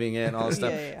and waving it and all this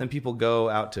stuff. Yeah. Then people go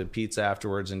out to pizza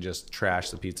afterwards and just trash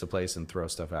the pizza place and throw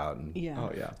stuff out. And Yeah.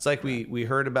 Oh, yeah. it's like we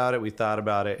heard about it, we thought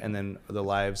about it, and then the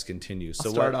lives continue. So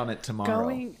I'll start on it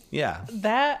tomorrow. Yeah.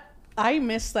 I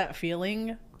miss that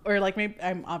feeling, or like maybe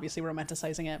I'm obviously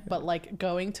romanticizing it, but like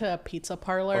going to a pizza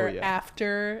parlor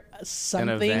after something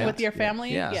event. with your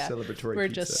family. Yeah. Celebratory We're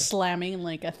pizza. just slamming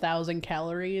like 1,000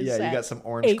 calories. Yeah, you at got some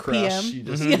orange 8 crush. PM. You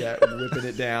just whipping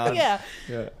it down. Yeah.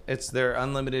 Yeah. It's their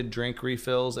unlimited drink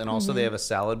refills, and also they have a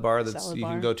salad bar that Salad you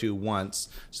bar. can go to once.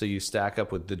 So you stack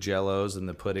up with the Jellos and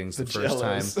the puddings the first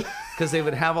Jell-Os. time, because they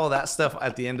would have all that stuff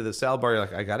at the end of the salad bar. You're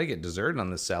like, I got to get dessert on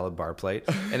this salad bar plate,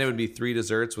 and it would be 3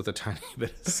 desserts with a tiny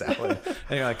bit of salad.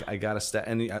 And you're like, I got to stack,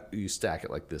 and you stack it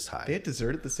like this high. They had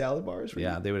dessert at the salad bars?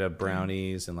 Yeah, they would have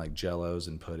brownies and like Jellos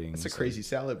and puddings. It's a crazy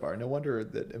salad bar. No wonder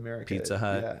that America. Pizza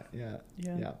Hut.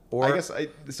 Yeah. Or- I guess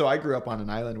I grew up on an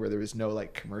island where there was no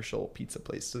like commercial pizza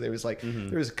place. So there was like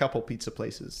there was a couple pizza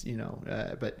places,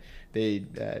 but they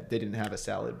didn't have a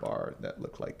salad bar that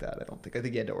looked like that. I don't think. I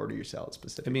think you had to order your salad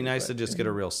specifically. It'd be nice to just get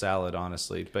a real salad,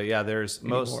 honestly. But yeah, there's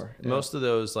most of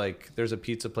those, like there's a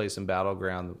pizza place in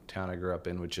Battleground, the town I grew up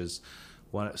in, which is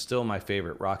still my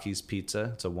favorite, Rocky's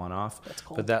Pizza. It's a one-off. That's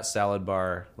cool. But that salad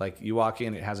bar, like you walk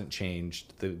in, it hasn't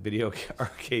changed. The video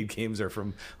arcade games are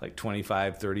from like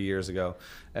 25, 30 years ago,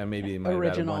 and maybe it might have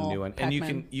added one new one. And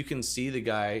Pac-Man. you can see the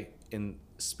guy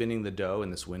spinning the dough in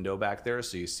this window back there,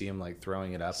 so you see him like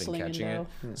throwing it up Slinging and catching dough.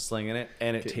 it, slinging it,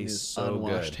 and it Getting tastes his so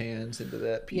unwashed good. hands into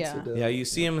that pizza Yeah. dough. Yeah, you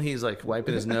see him. He's like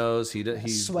wiping his nose.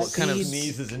 He's Sweat kind of beads.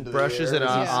 Sneezes into the brushes air. it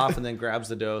off, Yeah. off and then grabs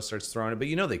the dough, starts throwing it. But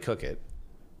they cook it,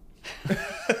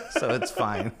 so it's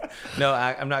fine. No,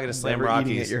 I'm not going to slam Never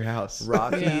eating Rockies. at your house.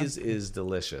 Rockies is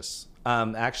delicious.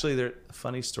 Actually, there's a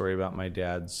funny story about my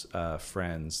dad's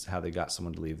friends, how they got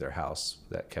someone to leave their house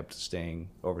that kept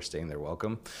overstaying their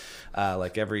welcome.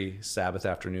 Like every Sabbath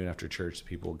afternoon after church,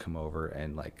 people would come over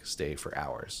and like stay for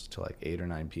hours till like 8 or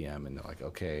 9 p.m. And they're like,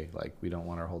 okay, like we don't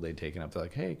want our whole day taken up. They're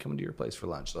like, hey, come into your place for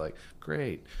lunch. They're like,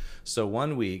 great. So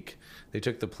one week they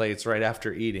took the plates right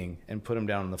after eating and put them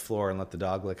down on the floor and let the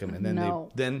dog lick them. And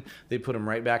then they put them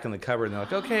right back in the cupboard. And they're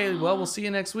like, okay, well, we'll see you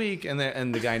next week. And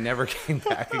the guy never came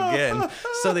back again.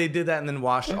 So they did that and then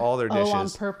washed all their dishes. Oh, on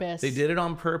purpose. They did it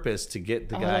on purpose to get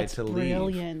the guy that's to leave.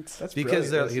 brilliant. That's Because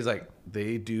brilliant. he's like,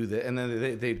 they do that, and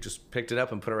then they just picked it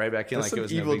up and put it right back in That's like it was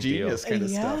some no evil big deal. genius kind of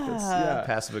stuff. That's,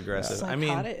 Passive aggressive. I mean,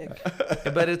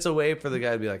 Psychotic. but it's a way for the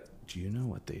guy to be like, do you know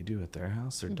what they do at their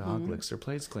house? Their dog licks their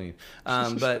plates clean.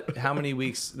 But how many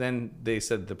weeks? Then they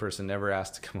said the person never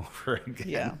asked to come over again.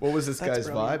 Yeah. What was this That's guy's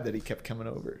brilliant. vibe that he kept coming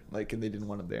over? Like, and they didn't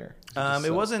want him there.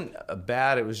 It wasn't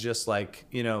bad. It was just like,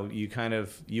 you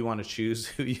want to choose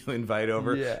who you invite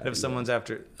over. Yeah, And if someone's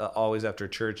always after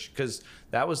church, because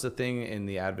that was the thing in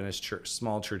the Adventist church,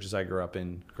 small churches I grew up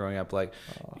in growing up, like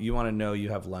you want to know you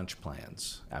have lunch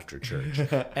plans after church.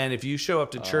 And if you show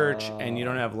up to church and you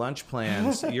don't have lunch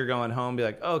plans, you're going home and be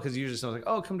like, oh, because usually someone's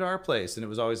like, oh, come to our place. And it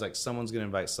was always like someone's going to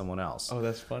invite someone else. Oh,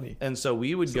 that's funny. And so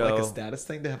we would Is go. it like a status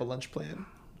thing to have a lunch plan?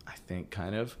 I think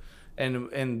kind of.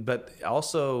 But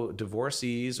also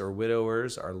divorcees or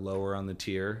widowers are lower on the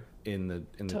tier in the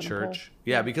Totem church. pole.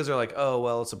 Yeah, because they're like, oh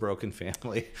well, it's a broken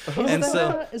family. Is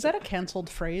that a canceled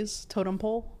phrase, totem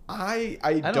pole? I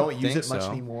don't don't use think it much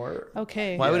so. anymore.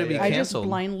 Okay. Why would it be I just canceled?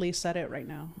 blindly said it right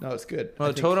now. No, it's good. Well,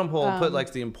 I the think- totem pole put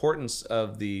like the importance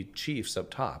of the chiefs up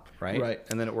top, right? Right.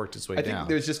 And then it worked its way I think down.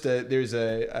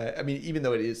 I mean, even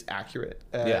though it is accurate,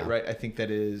 Yeah. right? I think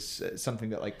that is something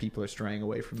that like people are straying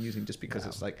away from using just because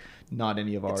it's like not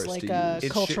any of ours It's like to a use.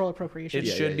 It cultural should- appropriation. It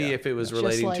Yeah, should yeah, be yeah. if it was Just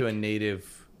relating to a like-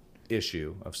 native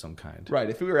issue of some kind. Right.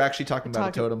 If we were actually talking about a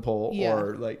Talking- totem pole yeah.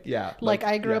 or like, yeah. Like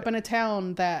I grew yeah. up in a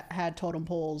town that had totem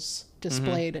poles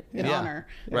displayed in Yeah. honor.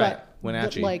 Right. But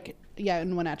Wenatchee. like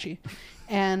in Wenatchee.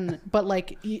 But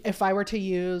like if I were to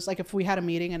use like if we had a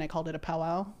meeting and I called it a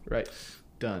powwow, Right.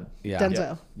 Done. Yeah.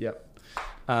 Denzo. Yep.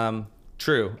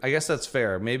 True. I guess that's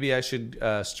fair. Maybe I should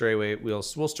stray away. We'll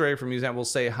stray from using that. We'll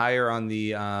say higher on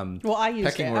the Well, I used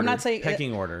pecking it. order. I'm not saying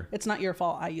pecking order. It's not your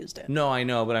fault. I used it. No, I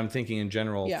know, but I'm thinking in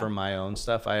general Yeah. for my own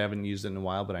stuff. I haven't used it in a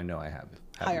while, but I know I have used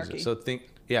Hierarchy. it. So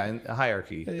in a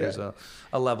hierarchy. Yeah. There's a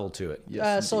level to it.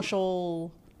 Yes, indeed.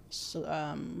 Social.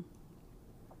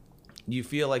 You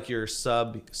feel like you're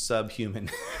subhuman.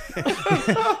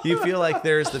 You feel like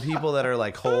there's the people that are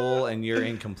like whole and you're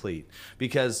incomplete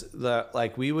because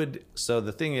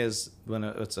the thing is when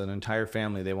it's an entire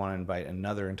family, they want to invite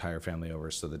another entire family over.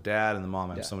 So the dad and the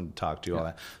mom have someone to talk to, all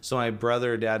that. So my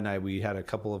brother, dad, and I, we had a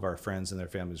couple of our friends and their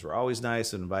families were always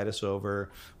nice and invite us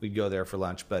over. We'd go there for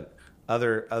lunch, but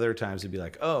other times it'd be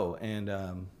like, oh, and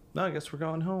no, I guess we're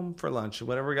going home for lunch,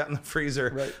 whatever we got in the freezer.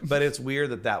 Right. But it's weird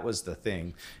that was the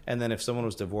thing. And then if someone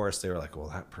was divorced, they were like, well,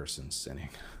 that person's sinning.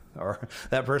 Or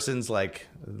that person's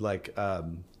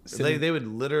they would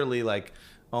literally like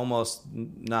almost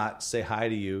not say hi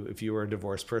to you if you were a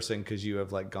divorced person because you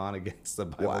have like gone against the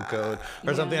Bible code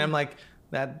or something. Yeah. I'm like,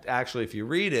 that actually, if you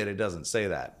read it, it doesn't say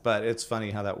that. But it's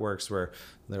funny how that works where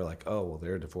they're like, oh, well,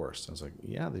 they're divorced. I was like,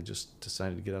 yeah, they just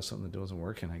decided to get out something that wasn't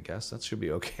working. I guess that should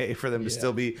be okay for them to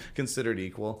still be considered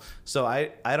equal. So I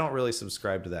don't really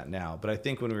subscribe to that now. But I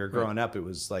think when we were growing up, it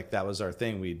was like that was our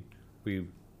thing. We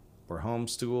were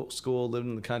homeschooled, lived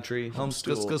in the country.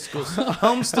 Homeschooled.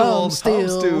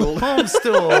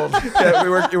 Yeah,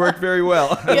 it worked very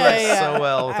well. Yeah. So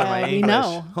well with my we English.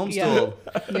 know. Homeschooled.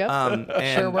 Yep. And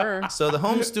Sure were. So the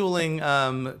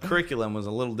homeschooling curriculum was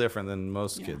a little different than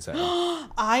most kids had.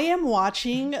 I am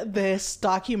watching this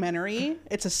documentary.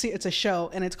 It's a show,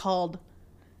 and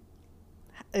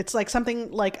it's like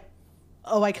something like,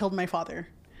 "Oh, I Killed My Father,"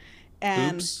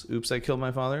 and Oops, I killed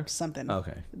my father. something.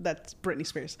 Okay. That's Britney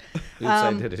Spears. Oops,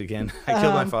 I did it again. I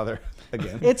killed my father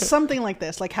again. It's something like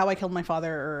this, like "How I Killed My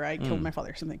Father" or "I Killed My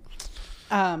Father," something.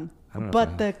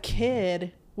 But the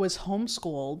kid was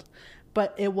homeschooled,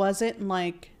 but it wasn't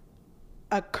like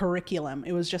a curriculum.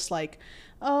 It was just like,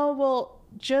 oh well,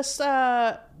 just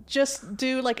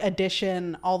do like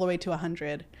addition all the way to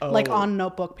 100, like on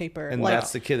notebook paper. And like,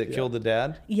 that's the kid that killed the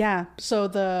dad? yeah. So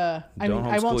I Don't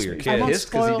won't homeschool your I kid. won't It's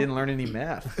because he spoil. didn't learn any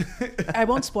math. I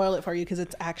won't spoil it for you because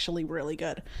it's actually really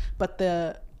good. But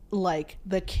the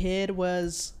kid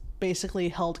was basically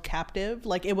held captive.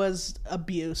 Like it was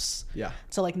abuse. Yeah.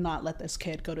 To like not let this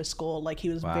kid go to school. Like he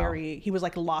was Wow. he was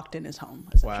like locked in his home.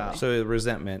 Essentially. Wow. So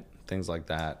resentment, things like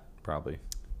that, probably.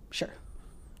 Sure.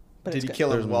 But Did it's he good. kill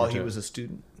There's him more while to he it. was a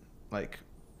student? Like,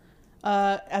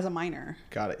 As a minor.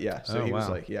 got it. Yeah. So Oh, he was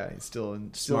wow. like, yeah, he's still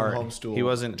in Smart. homeschool. He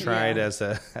wasn't tried Yeah. as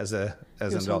an was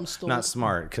adult. homeschooled. Not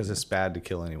smart because it's bad to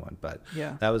kill anyone. But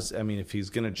Yeah. that was. I mean, if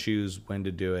he's gonna choose when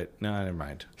to do it, no, never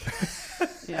mind.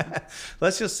 Yeah.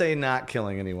 Let's just say not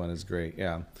killing anyone is great.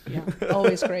 Yeah. Yeah.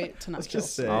 Always great to not Let's kill.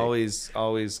 just say.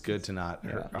 Always good to not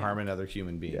Yeah. harm another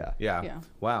human being. Yeah. Yeah.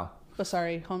 Wow. But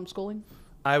sorry, homeschooling.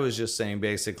 I was just saying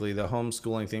basically the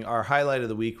homeschooling thing. Our highlight of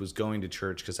the week was going to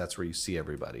church because that's where you see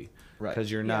everybody. Right.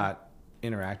 Because you're not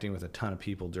interacting with a ton of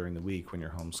people during the week when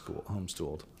you're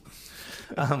homeschooled.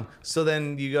 So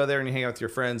then you go there and you hang out with your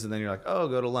friends and then you're like, oh,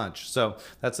 go to lunch. So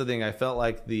that's the thing. I felt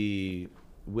like the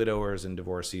widowers and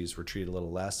divorcees were treated a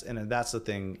little less. And that's the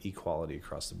thing. Equality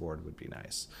across the board would be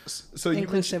nice. So you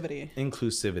mentioned,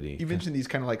 Inclusivity. you mentioned these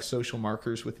kind of like social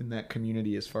markers within that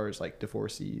community as far as like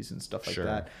divorcees and stuff like Sure.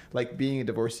 that. Like being a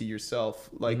divorcee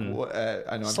yourself, like what, I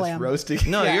know I'm Slam. just roasting.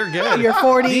 No, Yeah. you're good. You're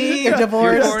 40. You're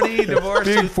divorced. You're 40, divorced.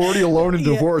 being 40 alone and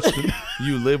divorced.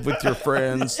 You live with your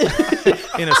friends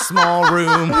in a small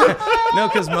room. No,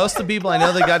 because most of the people I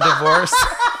know that got divorced,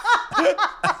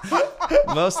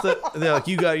 they're like,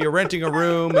 you're renting a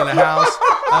room in a house.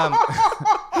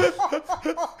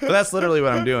 But that's literally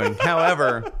what I'm doing.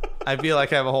 However, I feel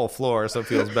like I have a whole floor, so it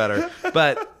feels better.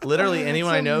 But literally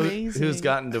anyone I know amazing. who's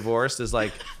gotten divorced is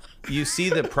like, you see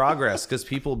the progress because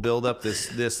people build up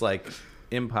this like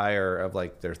empire of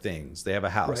like their things. They have a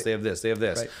house. Right. They have this. They have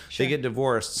this. Right. They get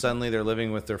divorced. Suddenly they're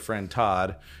living with their friend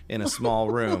Todd in a small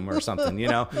room or something. You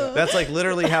know, that's like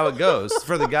literally how it goes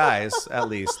for the guys, at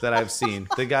least that I've seen.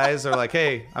 The guys are like,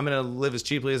 hey, I'm going to live as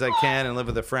cheaply as I can and live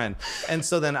with a friend. And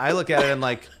so then I look at it and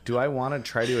like, do I want to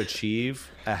try to achieve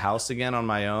a house again on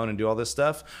my own and do all this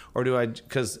stuff? Or do I,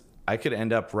 because I could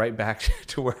end up right back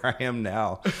to where I am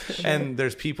now. And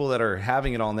there's people that are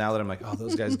having it all now that I'm like, oh,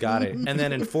 those guys got it. And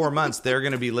then in 4 months, they're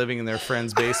going to be living in their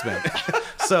friend's basement.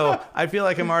 So I feel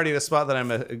like I'm already at a spot that I'm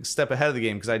a step ahead of the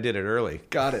game because I did it early.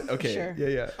 Got it. Okay. Sure.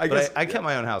 Yeah. I kept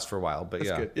my own house for a while, but That's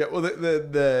yeah. good. Yeah. Well,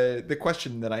 the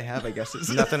question that I have, I guess, is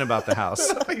Nothing about the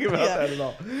house. nothing about that at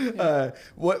all.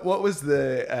 What was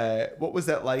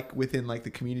that like within like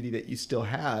the community that you still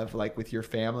have, like with your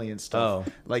family and stuff?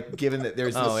 Oh. Like given that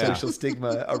there's the Yeah. social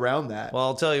stigma around that. Well,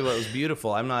 I'll tell you what was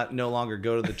beautiful. I'm no longer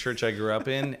go to the church I grew up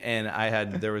in,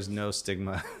 and there was no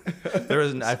stigma.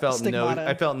 I felt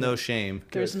no shame.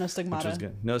 There's no Which was stigmata.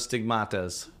 good. No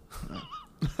stigmatas.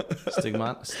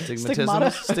 Stigmatism.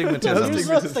 Stigmata. There's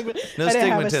no stigma. No I didn't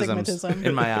have a stigmatisms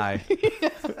in my eye.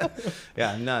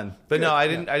 Yeah, none. But no, I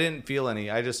didn't feel any.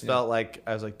 I just felt like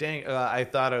I was like, dang. I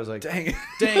thought I was like, dang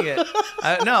it.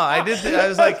 I did. I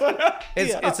was like,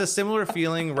 it's a similar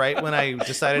feeling. Right when I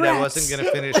decided I wasn't going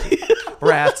to finish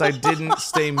Rats. I didn't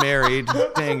stay married.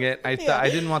 Dang it. I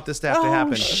didn't want this to have to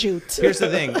happen. Shoot. Here's the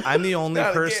thing. I'm the only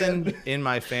person in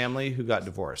my family who got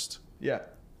divorced. Yeah.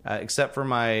 Except for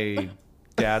my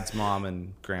dad's mom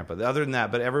and grandpa. Other than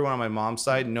that, but everyone on my mom's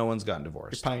side, no one's gotten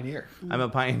divorced. Pioneer. I'm a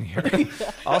pioneer.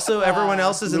 Also, everyone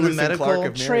else is in the Lewis and medical Clark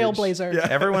of marriage. Trailblazer. Yeah.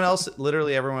 everyone else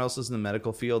is in the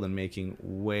medical field and making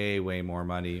way, way more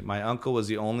money. My uncle was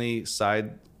the only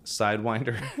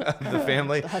sidewinder of the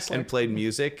family Hustler. and played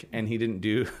music, and he didn't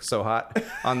do so hot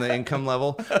on the income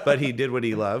level, but he did what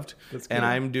he loved. That's And good.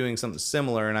 I'm doing something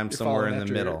similar, and I'm somewhere in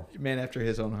the middle. Man after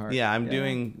his own heart. Yeah, I'm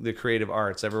doing the creative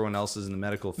arts. Everyone else is in the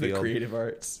medical the field. creative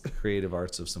arts. Creative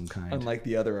arts of some kind. Unlike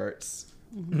the other arts.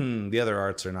 The other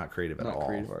arts are not creative at Not all.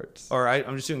 creative arts. Or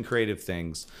I'm just doing creative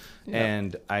things.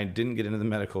 And I didn't get into the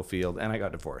medical field, and I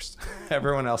got divorced.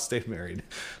 Everyone else stayed married.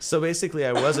 So basically,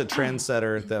 I was a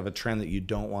trendsetter of a trend that you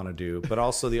don't want to do, but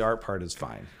also the art part is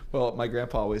fine. Well, my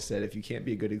grandpa always said, if you can't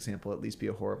be a good example, at least be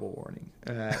a horrible warning.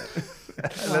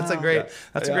 That's a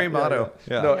great motto.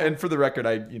 Yeah. No, and for the record,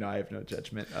 I have no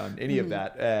judgment on any of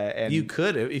that. And You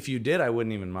could, if you did, I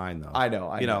wouldn't even mind though. I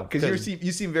know, because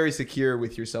you seem very secure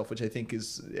with yourself, which I think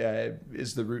is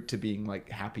the root to being like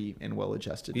happy and well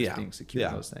adjusted, is being secure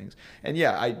in those things. And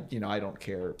I don't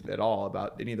care at all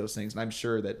about any of those things, and I'm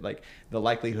sure that like the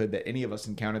likelihood that any of us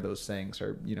encounter those things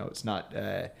are,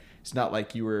 it's not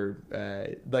like you were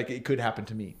like it could happen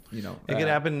to me. It could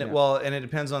happen. Well, and it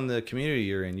depends on the community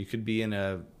you're in. You could be in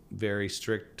a very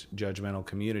strict, judgmental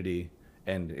community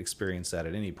and experience that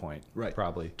at any point. Right.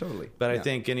 Probably. Totally. But I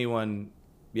think anyone.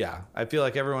 Yeah, I feel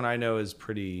like everyone I know is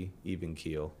pretty even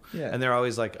keel. Yeah. And they're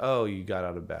always like, oh, you got out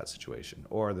of a bad situation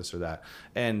or this or that.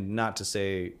 And not to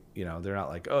say, they're not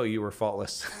like, oh, you were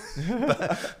faultless.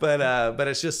 but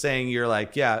it's just saying you're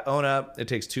like, yeah, own up. It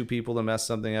takes two people to mess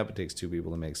something up. It takes two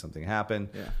people to make something happen.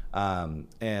 Yeah.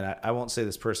 And I won't say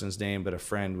this person's name, but a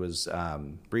friend was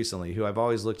recently who I've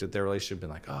always looked at their relationship and been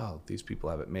like, oh, these people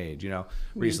have it made.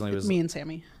 Recently was me and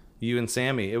Sammy. You and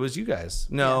Sammy. It was you guys.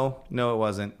 No, it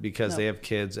wasn't because No. they have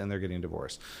kids and they're getting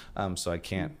divorced. So I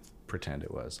can't pretend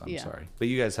it was. I'm Yeah. sorry. But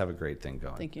you guys have a great thing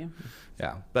going. Thank you.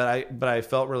 Yeah. But I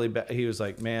felt really bad. He was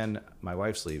like, man, my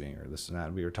wife's leaving or this and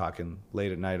that. We were talking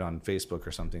late at night on Facebook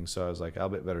or something. So I was like, I'll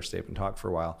better stay up and talk for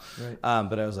a while. Right.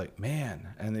 But I was like, man,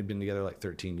 and they've been together like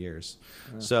 13 years.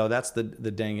 So that's the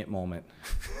dang it moment.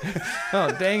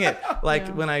 Oh, dang it. Like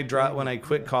when I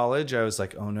quit college, I was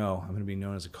like, oh no, I'm going to be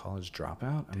known as a college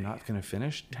dropout. I'm not going to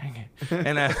finish. Dang it.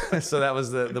 And so that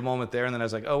was the moment there. And then I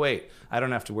was like, oh wait, I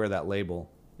don't have to wear that label.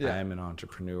 Yeah. I'm an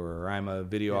entrepreneur or I'm a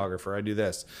videographer. I do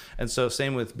this. And so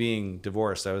same with being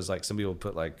divorced. I was like, some people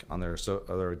put like on their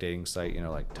other dating site,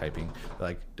 like typing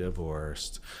like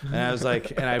divorced. And I was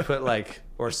like, and I put like,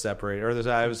 or separate, or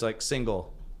I was like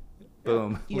single.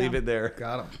 Boom. Yeah. Leave it there.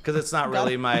 Got him. Because it's not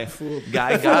really my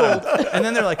guy got him. And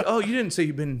then they're like, oh, you didn't say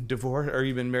you've been divorced or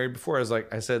you've been married before. I was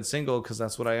like, I said single because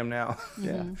that's what I am now.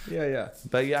 Yeah.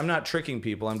 But yeah, I'm not tricking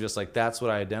people. I'm just like, that's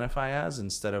what I identify as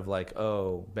instead of like,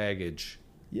 oh, baggage.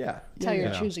 Yeah. That's how you're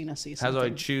Yeah. choosing to see How something. do I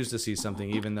choose to see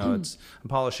something even though I'm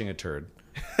polishing a turd?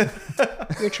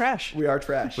 You're trash. We are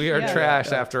trash. We are Yeah.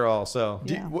 trash after all. So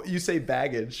Do you say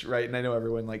baggage, right? And I know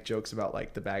everyone like jokes about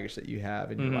like the baggage that you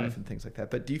have in your life and things like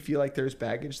that. But do you feel like there's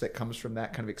baggage that comes from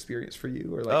that kind of experience for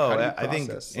you, or like how do you I think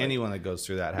process, anyone that goes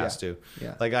through that has to.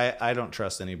 Yeah. Like I don't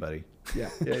trust anybody. Yeah,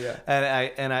 yeah, yeah.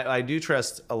 And I do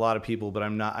trust a lot of people, but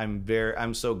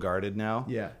I'm so guarded now.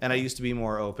 Yeah. And I used to be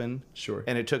more open. Sure.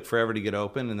 And it took forever to get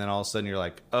open, and then all of a sudden you're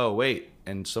like, oh wait,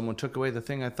 and someone took away the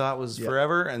thing I thought was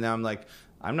forever, and now I'm like,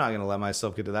 I'm not going to let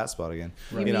myself get to that spot again.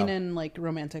 You mean in like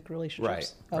romantic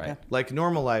relationships? Right. Okay. Right. Like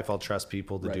normal life, I'll trust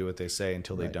people to Right. do what they say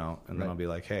until they Right. don't, and then Right. I'll be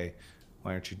like, hey,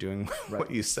 why aren't you doing Right.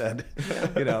 what you said?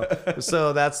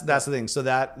 So that's the thing. So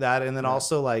that and then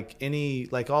also like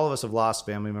all of us have lost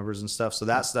family members and stuff. So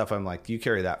that stuff, I'm like, you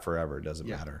carry that forever. It doesn't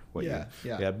matter what Yeah.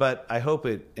 you. Yeah. But I hope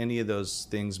any of those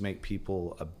things make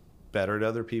people better to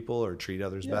other people or treat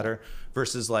others better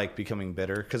versus like becoming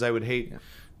bitter. Because I would hate. Yeah.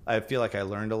 I feel like I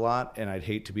learned a lot, and I'd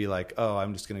hate to be like, oh,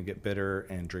 I'm just going to get bitter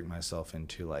and drink myself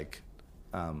into like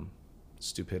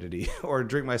stupidity or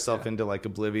drink myself into like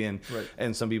oblivion. Right.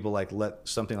 And some people like let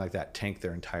something like that tank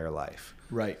their entire life.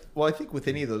 Right. Well, I think with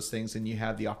any of those things, and you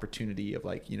have the opportunity of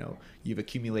like, you've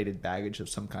accumulated baggage of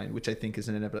some kind, which I think is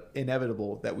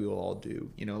inevitable that we will all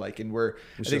do, like, and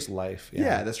It's just life.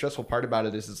 Yeah. The stressful part about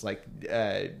it is like,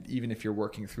 even if you're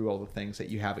working through all the things that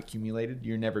you have accumulated,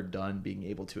 you're never done being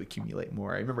able to accumulate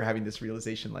more. I remember having this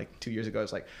realization like 2 years ago. I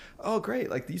was like, oh, great.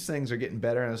 Like these things are getting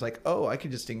better. And I was like, oh, I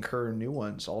could just incur new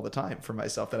ones all the time for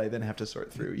myself that I then have to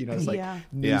sort through, it's like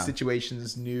new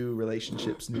situations, new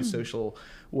relationships, new social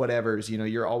whatevers,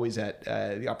 you're always at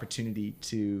the opportunity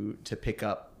to pick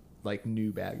up like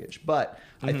new baggage. But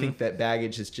I think that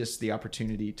baggage is just the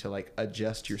opportunity to like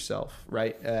adjust yourself,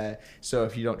 right? So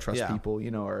if you don't trust people,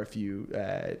 or if you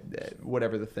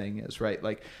whatever the thing is, right?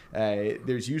 Like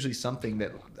there's usually something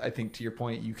that I think, to your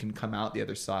point, you can come out the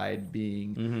other side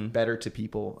being better to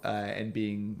people and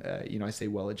being I say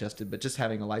well adjusted, but just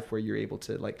having a life where you're able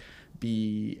to like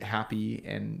be happy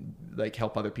and like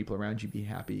help other people around you be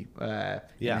happy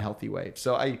in a healthy way.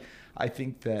 So I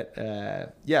think that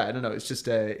I don't know, it's just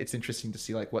it's interesting to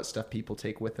see like what stuff people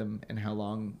take with them and how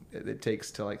long it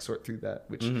takes to like sort through that,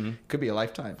 which could be a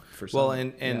lifetime for some. Well,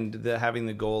 and having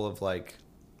the goal of like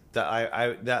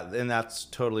and that's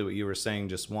totally what you were saying,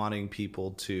 just wanting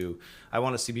people to, I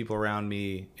want to see people around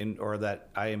me or that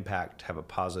I impact have a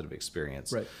positive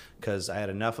experience. Right. Because I had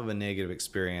enough of a negative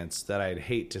experience that I'd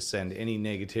hate to send any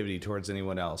negativity towards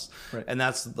anyone else. Right. And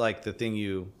that's like the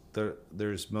thing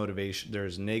there's motivation,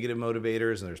 there's negative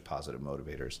motivators and there's positive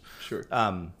motivators. Sure.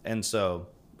 And so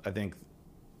I think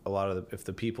a lot of if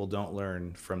the people don't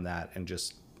learn from that and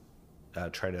just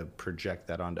try to project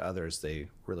that onto others, they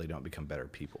really don't become better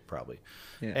people, probably.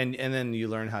 Yeah. And then you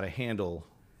learn how to handle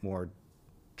more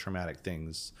traumatic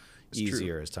things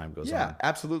easier as time goes on. Yeah,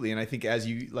 absolutely. And I think as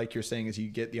you, like you're saying, as you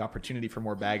get the opportunity for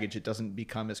more baggage, it doesn't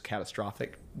become as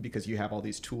catastrophic because you have all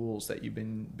these tools that you've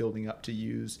been building up to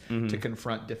use to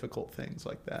confront difficult things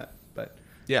like that. But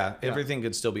everything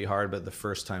could still be hard, but the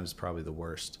first time is probably the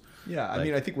worst. Yeah, I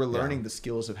mean, I think we're learning the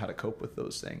skills of how to cope with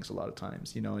those things a lot of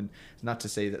times, and not to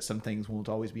say that some things won't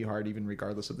always be hard, even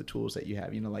regardless of the tools that you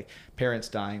have. Like parents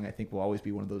dying, I think will always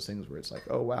be one of those things where it's like,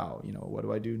 oh, wow, what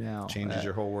do I do now? Changes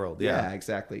your whole world. Yeah,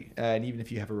 exactly. And even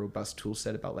if you have a robust tool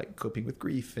set about like coping with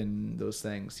grief and those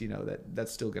things,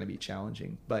 that's still going to be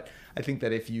challenging. But I think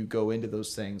that if you go into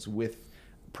those things with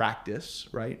practice,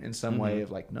 right, in some way of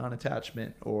like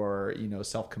non-attachment or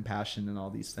self-compassion and all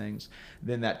these things,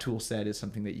 then that tool set is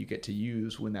something that you get to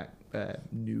use when that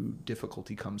new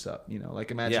difficulty comes up.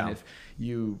 Like imagine if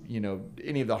you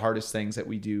any of the hardest things that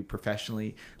we do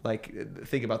professionally, like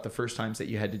think about the first times that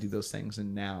you had to do those things,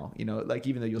 and now like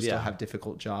even though you'll still have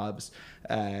difficult jobs,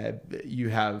 you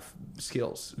have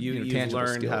skills, you've tangible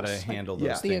learned skills. how to handle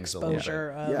those the things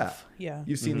exposure of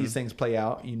you've seen these things play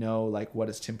out, like what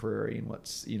is temporary and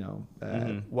what's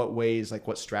what ways, like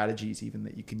what strategies even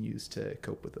that you can use to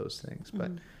cope with those things.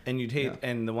 But and you'd hate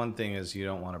and the one thing is you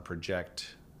don't want to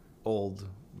project old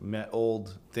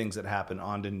things that happen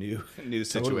onto new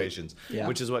situations,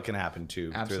 which is what can happen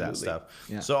too. Absolutely. Through that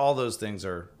stuff. So all those things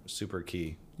are super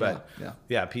key. But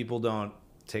people don't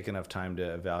take enough time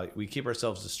to evaluate. We keep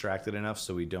ourselves distracted enough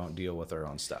so we don't deal with our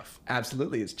own stuff.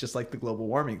 Absolutely. It's just like the global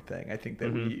warming thing. I think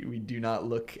that we do not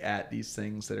look at these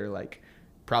things that are like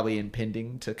probably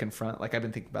impending to confront. Like I've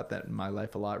been thinking about that in my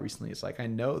life a lot recently. It's like I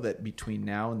know that between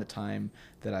now and the time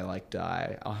that I like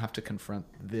die, I'll have to confront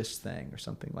this thing or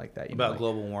something like that. About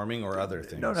global warming or other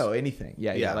things? No, anything.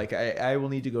 Yeah. Like I will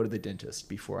need to go to the dentist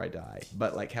before I die.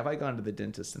 But like, have I gone to the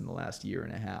dentist in the last year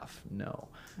and a half? No.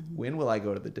 When will I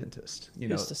go to the dentist?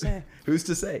 Who's to say? Who's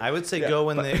to say? I would say go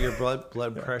when your blood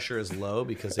pressure is low,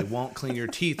 because they won't clean your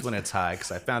teeth when it's high.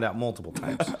 Because I found out multiple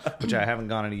times, which I haven't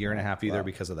gone in a year and a half either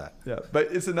because of that. Yeah,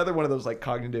 but it's another one of those like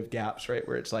cognitive gaps, right?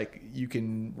 Where it's like you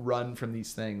can run from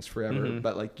these things forever,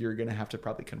 but like you're gonna have to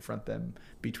probably confront them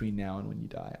between now and when you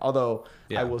die. Although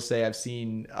I will say I've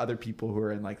seen other people who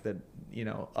are in like the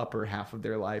upper half of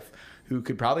their life who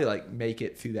could probably like make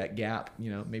it through that gap.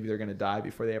 Maybe they're gonna die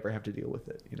before they ever have to deal with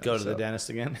it. Go to the dentist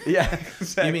again. Yeah,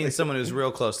 exactly. You mean someone who's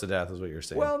real close to death is what you're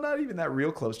saying? Well, not even that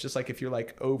real close. Just like if you're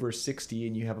like over 60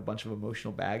 and you have a bunch of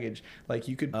emotional baggage, like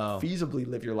you could feasibly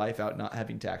live your life out not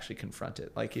having to actually confront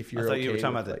it. Like if you're I thought you were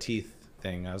talking about the teeth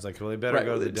thing. I was like, well, they better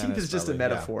go to the dentist. Teeth is just a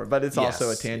metaphor, but it's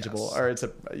also a tangible, or it's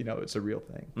a real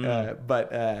thing.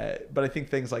 But I think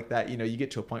things like that, you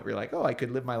get to a point where you're like, oh, I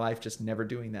could live my life just never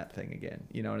doing that thing again,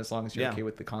 and as long as you're okay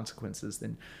with the consequences,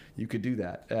 then you could do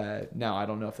that. Now, I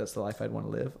don't know if that's the life I'd want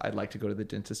to live. I'd like to go to the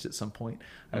dentist at some point.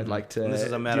 I'd like to. And this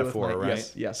is a metaphor,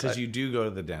 right? Yes. Because you do go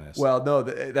to the dentist. Well, no,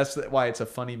 that's why it's a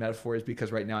funny metaphor, is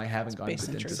because right now I haven't gone to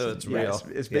the dentist. So it's real.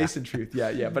 It's based in truth.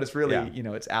 Yeah. But it's really,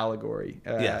 it's allegory.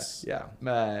 Yes. Yeah.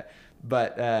 But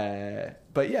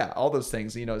yeah, all those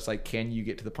things, it's like, can you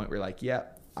get to the point where you're like, yeah,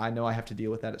 I know I have to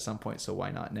deal with that at some point, so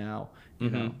why not now?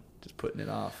 Just putting it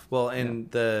off. Well,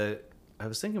 and I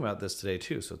was thinking about this today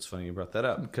too, so it's funny you brought that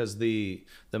up, because the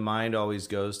mind always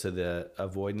goes to the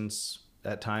avoidance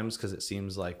at times, because it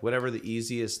seems like whatever the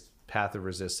easiest path of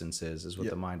resistance is what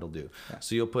the mind will do. Yeah.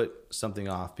 So you'll put something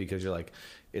off because you're like,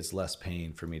 it's less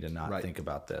pain for me to not think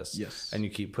about this. Yes. And you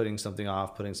keep putting something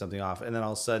off, and then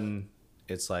all of a sudden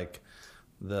it's like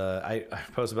I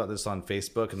posted about this on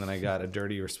Facebook, and then I got a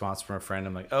dirty response from a friend.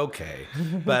 I'm like, okay.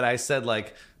 But I said,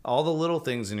 like, all the little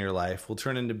things in your life will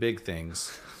turn into big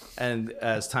things. And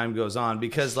as time goes on,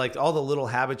 because like all the little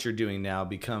habits you're doing now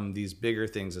become these bigger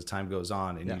things as time goes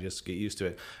on, and you just get used to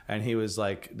it. And he was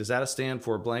like, does that stand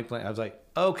for blank blank? I was like,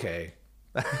 okay.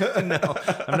 No,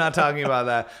 I'm not talking about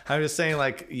that. I'm just saying,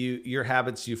 like, your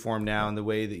habits you form now and the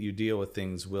way that you deal with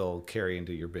things will carry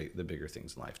into the bigger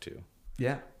things in life too.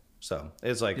 Yeah. So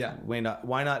it's like, why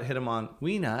not hit him on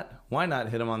the head? Why not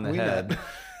hit him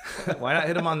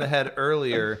on the head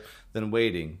earlier than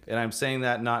waiting? And I'm saying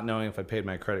that not knowing if I paid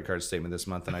my credit card statement this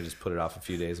month, and I just put it off a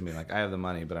few days and being like, I have the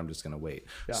money, but I'm just going to wait.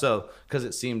 Yeah. So, because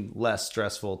it seemed less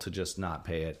stressful to just not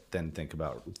pay it than think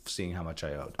about seeing how much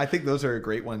I owed. I think those are a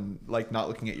great one, like not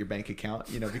looking at your bank account,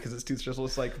 because it's too stressful.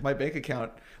 It's like my bank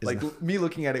account, me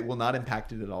looking at it will not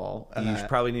impact it at all. You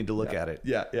probably need to look at it.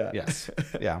 Yeah. Yes.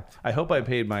 Yeah. I hope I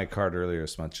paid my card earlier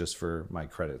this month just for my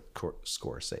credit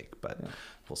score's sake, but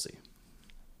we'll see.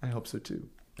 I hope so too.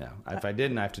 Yeah. If I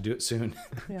didn't, I have to do it soon.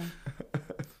 Yeah.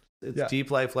 It's deep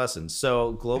life lessons.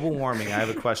 So global warming, I have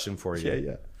a question for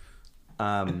you.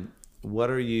 Yeah.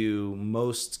 What are you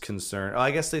most concerned?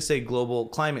 I guess they say global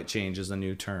climate change is a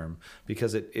new term,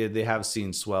 because they have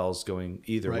seen swells going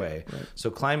either way. Right.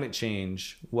 So climate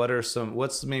change,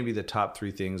 what's maybe the top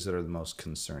 3 things that are the most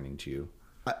concerning to you?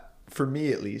 For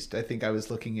me, at least, I think I was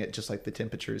looking at just like the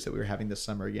temperatures that we were having this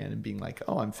summer again, and being like,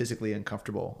 oh, I'm physically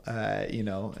uncomfortable,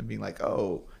 and being like,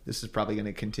 oh, this is probably going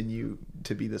to continue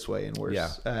to be this way and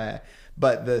worse. Yeah.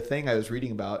 But the thing I was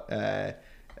reading about,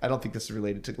 I don't think this is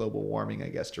related to global warming, I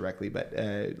guess, directly, but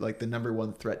like the number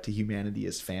one threat to humanity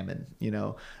is famine.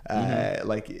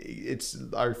 Like it's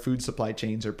our food supply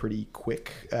chains are pretty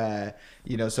quick.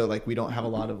 So like we don't have a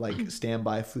lot of like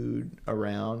standby food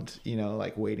around.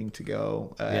 Like waiting to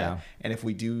go. And if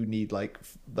we do need like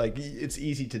it's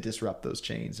easy to disrupt those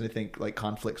chains. And I think like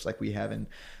conflicts like we have in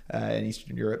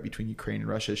Eastern Europe between Ukraine and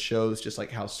Russia shows just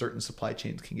like how certain supply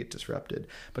chains can get disrupted.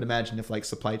 But imagine if like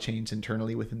supply chains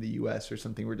internally within the U.S. or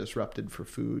something were disrupted for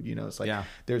food. It's like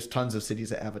there's tons of cities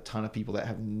that have a ton of people that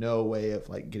have no way of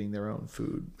like getting their own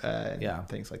food and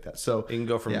things like that. So it can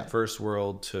go from first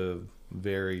world to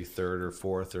very third or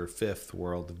fourth or fifth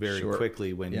world very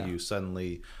quickly when you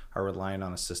suddenly are relying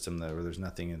on a system where there's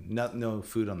nothing, no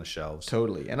food on the shelves.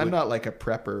 Totally. And I'm not like a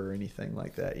prepper or anything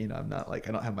like that. I'm not like,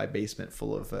 I don't have my basement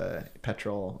full of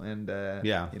petrol and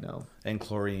and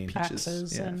chlorine,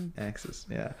 peaches, axes.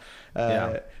 Though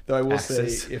I will say,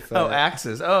 if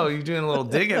axes. Oh, you're doing a little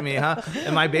dig at me, huh?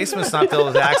 And my basement's not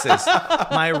filled with axes.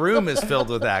 My room is filled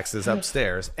with axes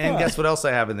upstairs. And guess what else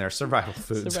I have in there? Survival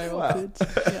foods. Foods.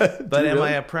 But am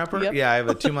I a prepper? Yep. Yeah, I have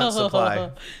a 2-month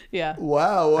supply. Yeah.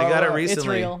 Wow. I got it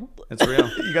recently. It's real. real. It's real.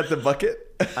 You got the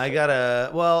bucket? I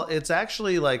got it's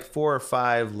actually like 4 or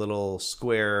 5 little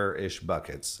square-ish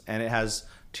buckets, and it has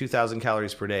 2,000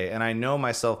 calories per day. And I know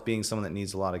myself being someone that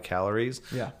needs a lot of calories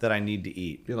that I need to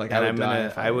eat. You're like, and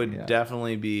I would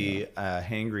definitely be a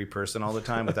hangry person all the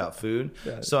time without food.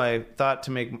 So I thought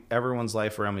to make everyone's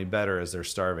life around me better as they're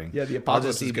starving. Yeah, the I'll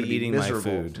apocalypse just is be going to be eating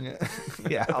miserable. my food.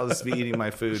 Yeah, I'll just be eating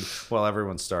my food while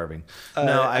everyone's starving.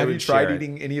 Have you tried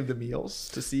eating any of the meals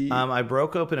to see? I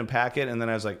broke open a packet, and then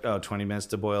I was like, 20 minutes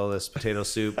to boil this potato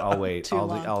soup. I'll wait.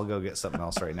 I'll go get something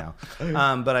else right now.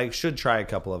 But I should try a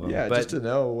couple of them. Yeah, but, just to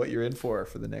know what you're in for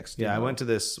the next. Yeah, I went to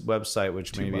this website,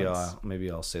 which maybe months.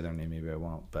 I'll say their name, maybe I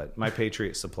won't. But My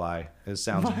Patriot Supply. It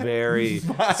sounds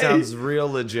sounds real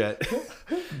legit.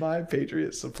 My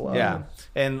Patriot Supply. Yeah,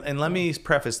 and let me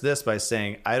preface this by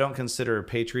saying I don't consider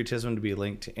patriotism to be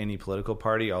linked to any political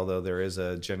party, although there is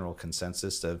a general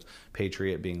consensus of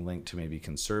patriot being linked to maybe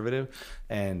conservative,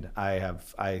 and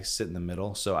I sit in the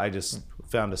middle. So I just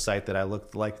found a site that I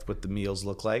looked like what the meals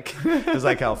look like. It was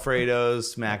like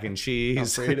Alfredo's, mac and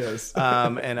cheese, Alfredo's,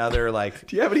 and other like.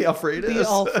 Do you have any Alfredos? The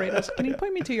Alfredos. Can you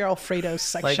point me to your Alfredo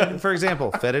section? Like, for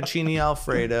example, fettuccine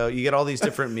Alfredo. You get all these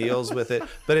different meals with it,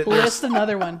 but list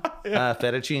another one.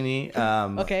 Fettuccine.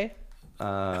 Okay.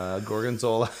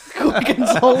 Gorgonzola.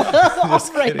 Gorgonzola.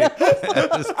 Just kidding.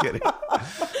 Just kidding.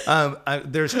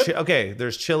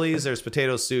 There's chilies, there's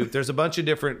potato soup, there's a bunch of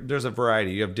there's a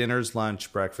variety. You have dinners,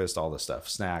 lunch, breakfast, all this stuff,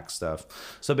 snack stuff.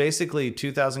 So basically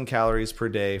 2,000 calories per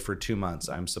day for 2 months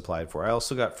I'm supplied for. I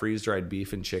also got freeze-dried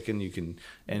beef and chicken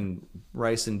and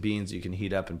rice and beans you can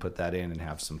heat up and put that in and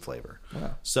have some flavor.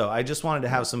 Wow. So I just wanted to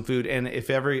have some food, and if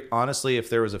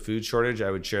there was a food shortage,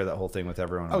 I would share that whole thing with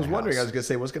everyone. I was wondering, I was going to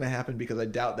say what's going to happen, because I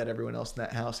doubt that everyone else in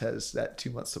that house has that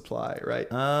 2 month supply, right?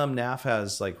 Naf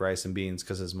has like rice and beans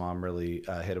because his mom really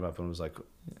hit him up and was like,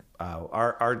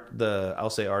 I'll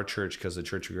say our church, because the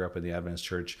church we grew up in, the Adventist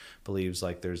church, believes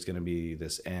like there's going to be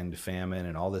this end famine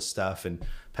and all this stuff and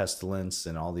pestilence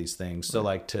and all these things. So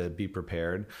like to be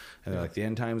prepared, and they're like, the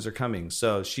end times are coming.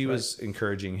 So she was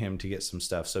encouraging him to get some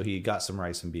stuff. So he got some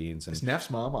rice and beans. And is Naf's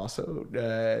mom also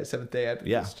Seventh-day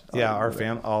Adventist? Yeah. Our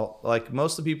family, like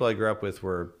most of the people I grew up with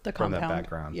were from that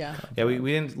background. Yeah. We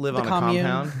didn't live on a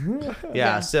compound.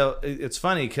 Yeah. So it's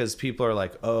funny because people are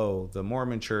like, oh, the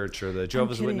Mormon church or the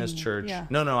Jehovah's Witness church. Yeah.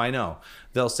 No, I know.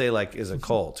 They'll say like is a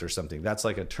cult or something. That's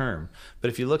like a term. But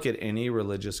if you look at any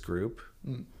religious group,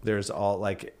 there's all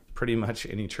like pretty much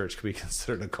any church could be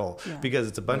considered a cult because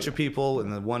it's a bunch of people in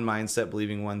the one mindset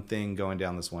believing one thing going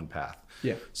down this one path.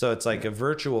 Yeah. So it's like a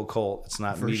virtual cult. It's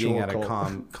not meeting at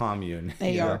a commune.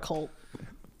 AR cult.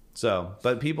 So,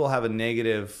 but people have a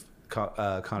negative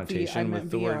connotation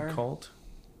with the word cult.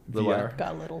 VR.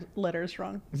 Got little letters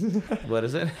wrong. What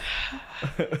is it?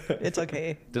 It's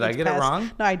okay. Did I get it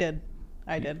wrong? No, I did.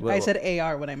 I said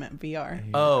AR when I meant VR.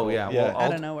 Oh, yeah. Well, I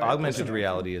don't know where augmented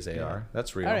reality is AR. Yeah.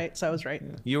 That's real. All right, so I was right.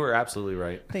 You were absolutely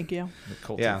right. Thank you. The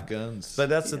cult of guns. But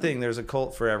that's the thing. There's a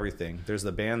cult for everything. There's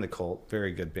the band, The Cult.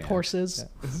 Very good band. Horses.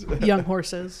 Young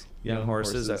horses. Young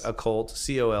horses. A cult.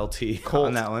 C-O-L-T. Colt.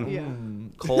 On that one. Yeah.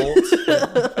 Colt.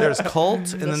 There's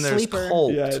cult, and then there's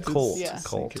colt. Yeah, Colt. Yeah.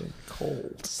 Colt.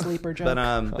 Cold. Sleeper joke.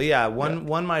 But yeah,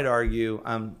 one might argue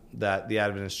that the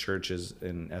Adventist church is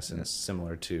in essence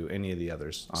similar to any of the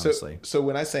others, honestly. So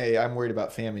when I say I'm worried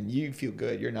about famine, you feel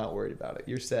good. You're not worried about it.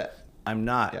 You're set. I'm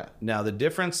not. Yeah. Now, the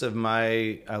difference of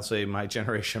I'll say my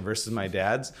generation versus my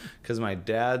dad's, because my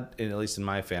dad, at least in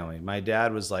my family, my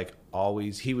dad was like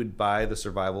always, he would buy the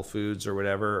survival foods or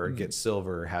whatever, or get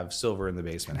silver, have silver in the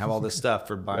basement, have all this stuff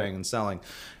for buying and selling.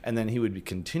 And then he would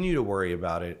continue to worry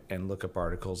about it and look up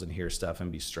articles and hear stuff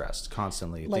and be stressed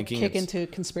constantly. Like kick into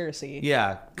conspiracy.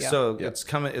 Yeah. So it's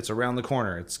coming, it's around the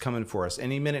corner. It's coming for us.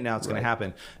 Any minute now it's going to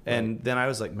happen. And then I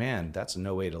was like, man, that's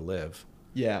no way to live.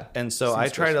 Yeah. And so I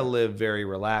try to live very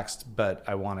relaxed, but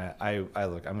I'm going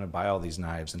to buy all these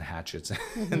knives and hatchets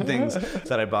and things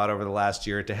that I bought over the last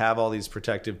year to have all these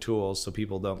protective tools so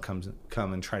people don't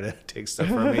come and try to take stuff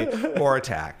from me or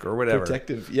attack or whatever.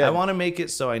 Protective. Yeah. I want to make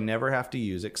it so I never have to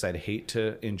use it because I'd hate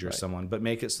to injure someone, but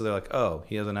make it so they're like, oh,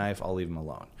 he has a knife, I'll leave him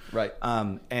alone. Right.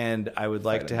 And I would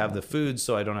like to have the food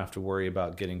so I don't have to worry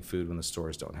about getting food when the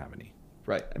stores don't have any.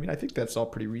 Right. I mean, I think that's all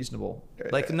pretty reasonable.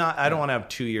 I don't want to have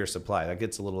 2-year supply. That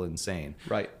gets a little insane.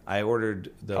 Right. I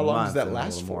ordered the How long month does that and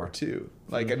last for, too?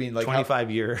 Like, I mean, like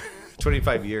 25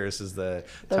 years is the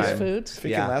those time. foods. If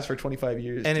it can last for 25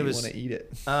 years, and do it you want to eat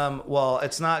it? Well,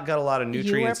 it's not got a lot of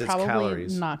nutrients. You are probably it's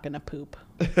calories. not going to poop.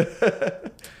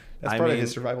 That's part of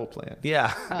his survival plan.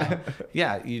 Yeah. Oh.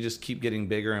 Yeah. You just keep getting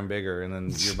bigger and bigger, and then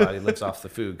your body lives off the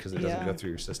food because it doesn't Yeah. go through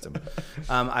your system.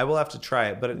 I will have to try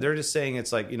it, but they're just saying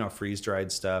it's like,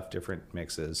 freeze-dried stuff, different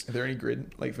mixes. Are there any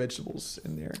vegetables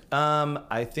in there?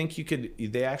 I think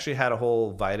they actually had a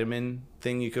whole vitamin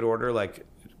thing you could order, like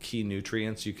key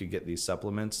nutrients. You could get these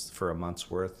supplements for a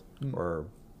month's worth or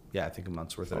I think a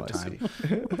month's worth at a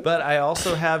time. But I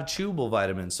also have chewable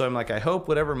vitamins. So I'm like, I hope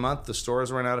whatever month the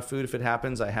stores run out of food, if it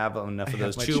happens, I have enough of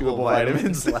those chewable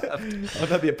vitamins left. Oh,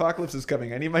 no, the apocalypse is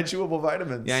coming. I need my chewable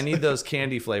vitamins. Yeah, I need those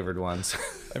candy flavored ones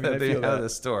I that they feel have that. in the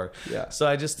store. Yeah. So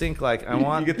I just think like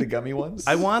You get the gummy ones?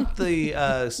 I want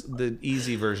the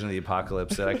easy version of the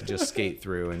apocalypse that I could just skate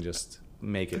through and just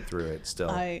make it through it still.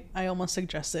 I almost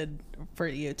suggested for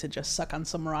you to just suck on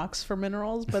some rocks for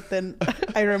minerals, but then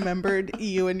I remembered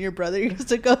you and your brother used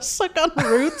to go suck on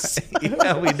roots.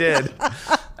 Yeah, we did.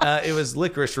 It was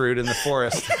licorice root in the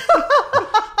forest.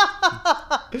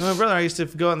 My brother and I used to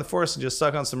go in the forest and just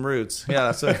suck on some roots.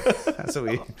 Yeah, that's what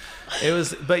we. It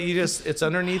was, but it's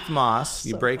underneath moss.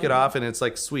 You So break it funny. off and it's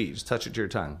like sweet. Just touch it to your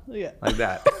tongue. Yeah. Like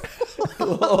that.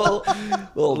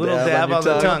 little dab on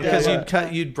the tongue because Yeah.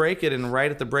 you'd break it, and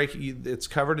right at the break, it's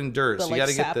covered in dirt. The, So you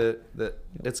like, got to get sap? the.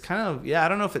 It's kind of I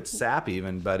don't know if it's sap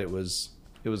even, but it was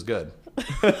good.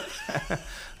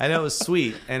 I know it was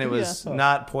sweet and it was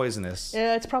not poisonous,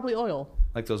 Yeah, it's probably oil.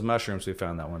 like those mushrooms we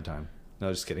found that one time.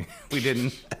 No, just kidding. We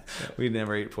didn't. We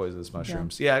never ate poisonous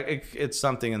mushrooms. Yeah, it's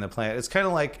something in the plant. It's kind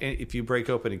of like if you break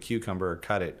open a cucumber or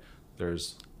cut it,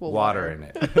 there's water in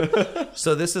it.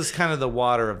 So this is kind of the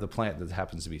water of the plant that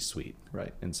happens to be sweet,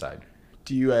 Right. inside.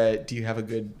 Do you have a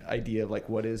good idea of like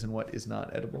what is and what is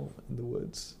not edible in the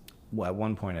woods? Well, at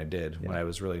one point I did when I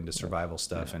was really into survival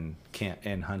stuff and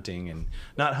hunting, and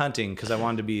not hunting because I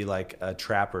wanted to be like a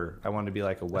trapper. I wanted to be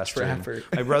like a Western. trapper.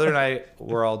 My brother and I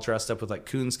were all dressed up with like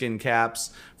coonskin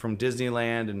caps from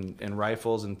Disneyland and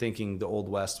rifles, and thinking the Old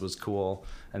West was cool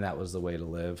and that was the way to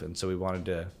live. And so I wanted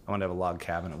to have a log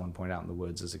cabin at one point out in the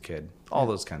woods as a kid. All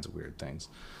those kinds of weird things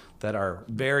that are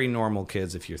very normal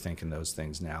kids if you're thinking those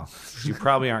things now. You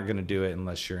probably aren't going to do it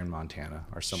unless you're in Montana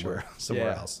or somewhere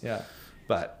else. Yeah.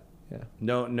 But Yeah.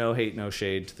 no hate, no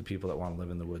shade to the people that want to live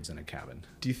in the woods in a cabin.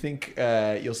 Do you think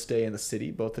you'll stay in the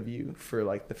city, both of you, for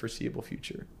like the foreseeable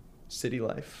future? City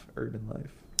life, urban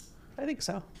life? I think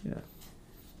so. Yeah.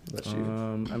 What about you?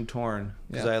 I'm torn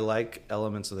because Yeah. I like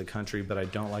elements of the country, but I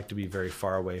don't like to be very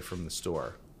far away from the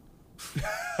store.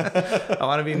 I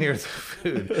want to be near the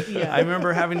food. Yeah. I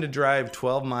remember having to drive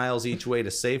 12 miles each way to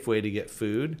Safeway to get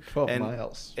food. 12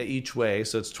 miles. Each way,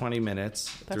 so it's 20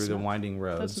 minutes That's through the not- winding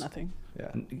roads. That's nothing.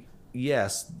 Yeah.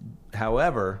 Yes.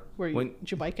 However,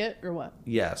 Did you bike it or what?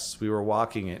 yes, we were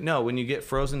walking it. No, when you get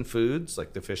frozen foods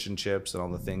like the fish and chips and all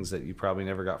the things that you probably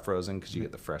never got frozen because you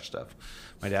get the fresh stuff.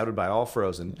 My dad would buy all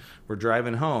frozen. We're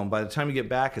driving home. By the time you get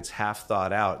back, it's half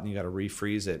thawed out and you got to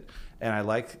refreeze it. And I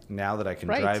like now that I can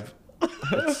Right. drive.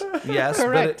 Yes,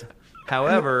 Correct.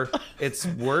 however, it's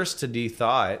worse to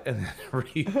de-thaw it and then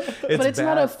But it's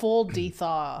not a full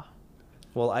de-thaw.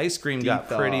 Well, ice cream got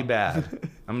De-thaw. pretty bad.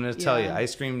 I'm going to tell you, Yeah.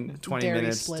 ice cream 20 Dairy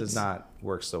minutes splits. does not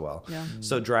work so well. Yeah.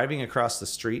 So driving across the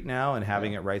street now and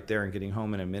having it right there and getting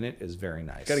home in a minute is very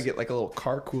nice. Got to get like a little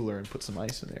car cooler and put some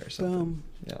ice in there or something. Boom.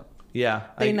 Yeah. Yeah.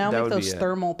 They now that make would be those it.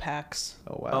 thermal packs.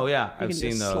 Oh, wow. Oh, yeah. You I've can seen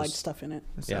just those. slide stuff in it.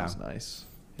 That Yeah. sounds nice.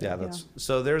 Yeah,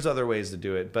 so there's other ways to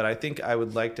do it, but I think I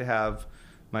would like to have.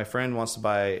 My friend wants to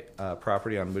buy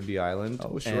property on Whidbey Island,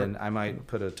 Oh, sure. and I might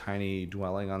put a tiny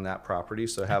dwelling on that property.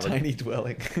 So have Tiny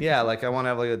dwelling. yeah, like I want to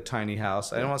have like a tiny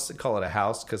house. I don't want to call it a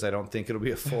house because I don't think it'll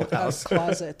be a full A house.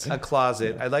 closet. A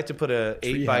closet. I'd like to put a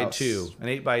Tree 8x2, an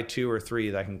 8x2 or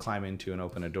 3 that I can climb into and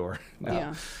open a door.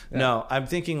 Yeah. No, I'm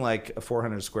thinking like a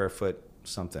 400 square foot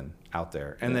something out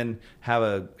there, and then have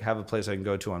a place I can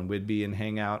go to on Whidbey and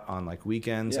hang out on like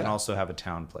weekends, and Yeah. also have a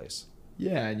town place.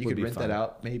 Yeah, and you Would could be rent fun. that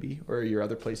out maybe, or your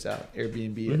other place out,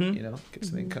 Airbnb it, you know, get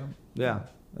some income. Yeah.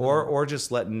 Or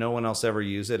just let no one else ever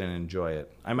use it and enjoy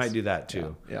it. I might do that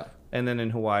too. Yeah. And then in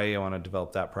Hawaii, I want to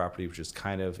develop that property, which is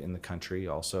kind of in the country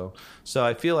also. So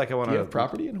I feel like I want Do to you have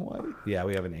property in Hawaii? Yeah,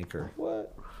 we have an acre.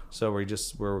 What? So we're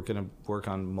going to work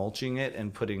on mulching it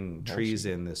and putting trees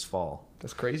in this fall.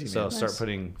 That's crazy, man. So Are start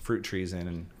putting fruit trees in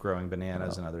and growing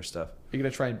bananas and other stuff. you going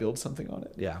to try and build something on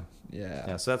it? Yeah. Yeah.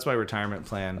 Yeah, so that's my retirement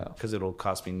plan because it'll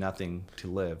cost me nothing to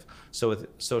live. So with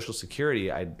Social Security,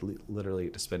 I'd literally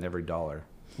get to spend every dollar.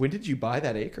 When did you buy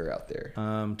that acre out there?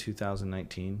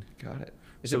 2019. Got it.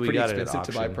 Is So it we pretty got it at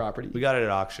expensive to buy auction. property? We got it at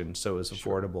auction, so it was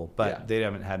affordable. But Yeah. they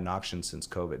haven't had an auction since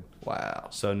COVID. Wow.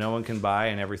 So no one can buy,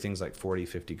 and everything's like 40,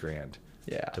 50 grand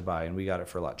Yeah. to buy. And we got it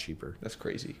for a lot cheaper. That's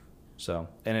crazy. So,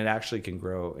 and it actually can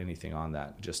grow anything on that.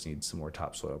 It just needs some more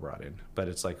topsoil brought in. But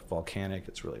it's like volcanic.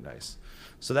 It's really nice.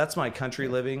 So that's my country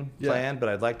living plan. But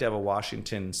I'd like to have a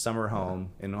Washington summer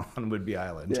home on Whidbey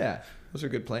Island. Yeah, those are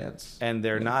good plans. And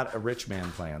they're not a rich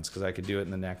man plans because I could do it in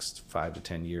the next 5 to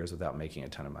 10 years without making a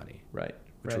ton of money. Right.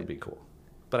 Which would be cool.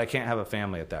 But I can't have a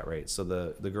family at that rate. So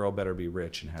the girl better be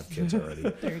rich and have kids already.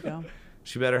 There you go.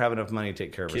 She better have enough money to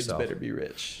take care of herself. Kids better be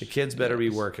rich. The kids better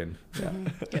be working. Yeah.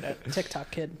 Get a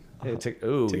TikTok kid. Hey,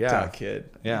 TikTok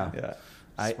kid. Yeah. Yeah.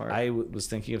 I was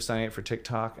thinking of signing up for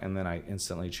TikTok, and then I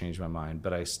instantly changed my mind.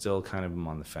 But I still kind of am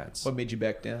on the fence. What made you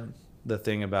back down? The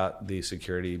thing about the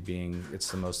security being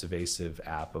it's the most evasive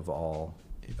app of all.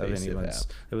 Evasive app.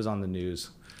 It was on the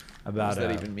news. About, what does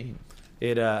that even mean?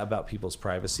 About people's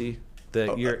privacy.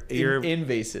 You're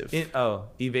invasive.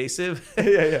 Evasive?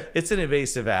 Yeah. It's an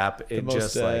invasive app.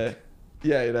 Invasive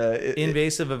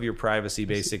of your privacy,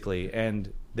 basically.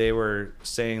 And they were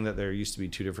saying that there used to be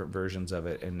 2 different versions of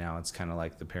it, and now it's kind of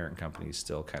like the parent company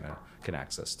still kind of can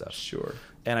access stuff. Sure.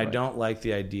 And I don't like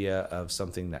the idea of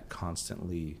something that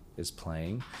constantly is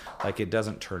playing. Like, it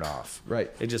doesn't turn off.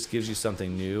 Right. It just gives you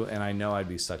something new, and I know I'd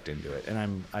be sucked into it.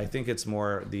 And I think it's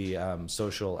more the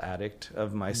social addict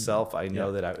of myself. I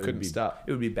know that it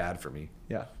would be bad for me.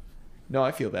 Yeah. No,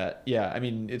 I feel that. Yeah. I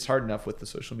mean, it's hard enough with the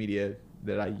social media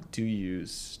that I do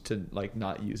use to like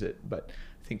not use it, but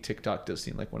I think TikTok does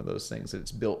seem like one of those things that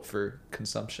it's built for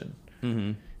consumption.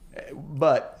 Mm-hmm.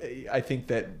 But I think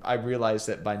that I realized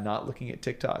that by not looking at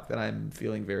TikTok that I'm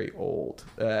feeling very old.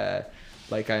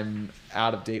 Like I'm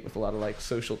out of date with a lot of like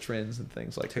social trends and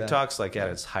things like that. TikTok's like at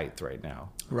its height right now.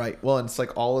 Right. Well, and it's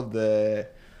like all of the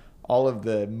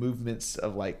movements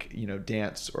of like, you know,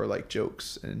 dance or like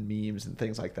jokes and memes and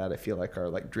things like that, I feel like are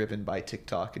like driven by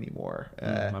TikTok anymore.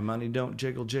 My money don't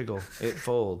jiggle, it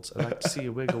folds. I like to see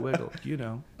you wiggle, you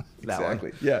know. That exactly.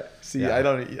 One. Yeah. See, yeah. I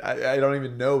don't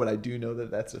even know, but I do know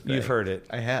that that's a thing. You've heard it.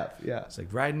 I have. Yeah. It's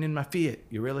like riding in my Fiat.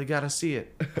 You really got to see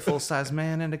it. A full-size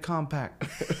man and a compact.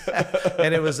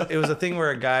 And it was a thing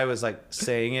where a guy was like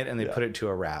saying it and they put it to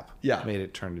a rap. Yeah. Made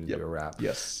it turn into a rap.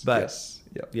 Yes. But yes.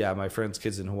 Yep. Yeah, my friends'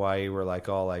 kids in Hawaii were like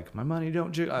all like, my money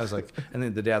don't jiggle. I was like, and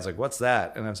then the dad's like, what's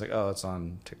that? And I was like, oh, it's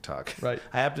on TikTok. Right.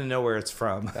 I happen to know where it's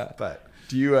from, but.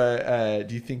 Do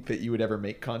you think that you would ever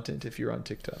make content if you're on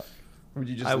TikTok? Would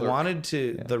you just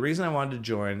The reason I wanted to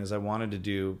join is I wanted to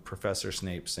do Professor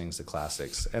Snape Sings the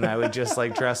Classics, and I would just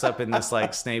like dress up in this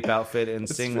like Snape outfit and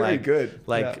sing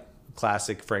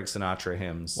classic Frank Sinatra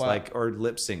hymns, or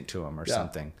lip sync to them or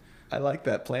something. I like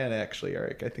that plan, actually,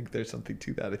 Eric. I think there's something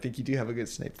to that. I think you do have a good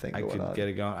Snape thing going on. I could get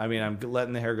it going. I mean, I'm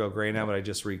letting the hair go gray now, but I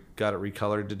just got it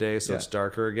recolored today, so it's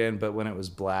darker again. But when it was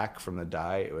black from the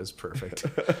dye, it was perfect.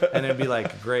 And it'd be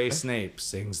like, Gray Snape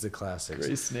sings the classics.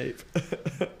 Gray Snape.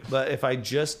 But if I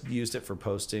just used it for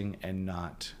posting and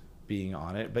not being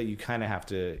on it, but you kind of have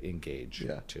to engage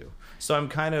too. So I'm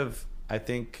kind of, I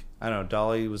don't know,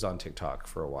 Dolly was on TikTok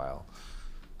for a while.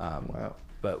 Wow.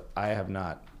 But I have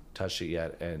not touched it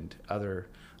yet, and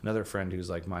another friend who's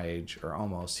like my age or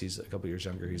almost, he's a couple years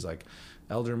younger, he's like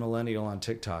elder millennial on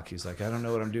TikTok. He's like, I don't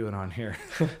know what I'm doing on here.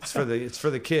 It's for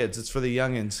the kids, it's for the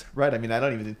youngins. Right. I mean, I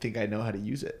don't even think I know how to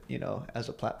use it, you know, as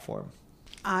a platform.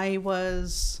 I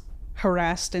was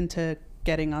harassed into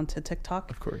getting onto TikTok,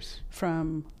 of course,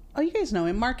 from you guys know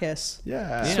him, Marcus.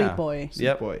 Sweet boy.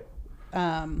 Boy.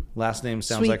 Last name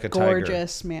sounds sweet, like a tiger.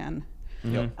 Gorgeous man.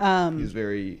 Yep. He's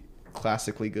very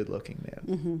classically good looking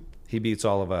man. Mm-hmm. He beats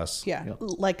all of us. Yeah. Yep.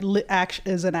 Like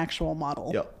is an actual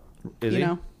model. Yep. Is he?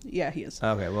 Know? Yeah, he is.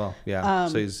 Okay, well, yeah.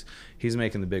 So he's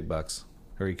making the big bucks,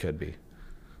 or he could be.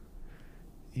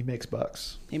 He makes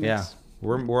bucks. Yeah.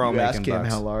 We're all making bucks. Ask him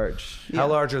how large. How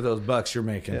large are those bucks you're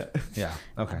making? Yeah.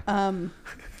 Okay.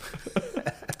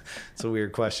 It's a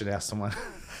weird question to ask someone.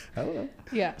 I don't know.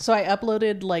 Yeah. So I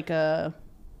uploaded like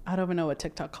I don't even know what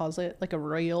TikTok calls it, like a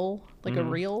reel, like a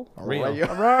reel. A rail.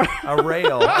 A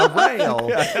rail.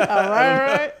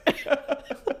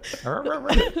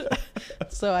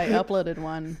 So I uploaded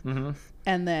one,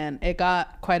 and then it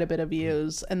got quite a bit of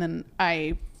views, and then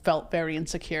I felt very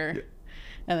insecure,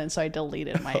 and then so I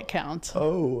deleted my account.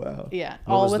 Oh wow! Yeah,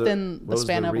 all within the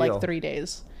span of like 3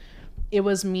 days. It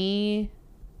was me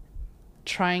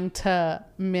trying to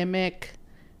mimic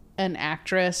an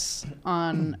actress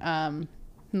on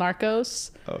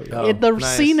Narcos. The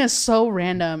scene is so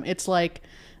random. It's like,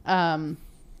 what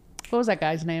was that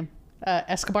guy's name?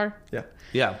 Escobar.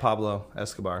 Yeah, Pablo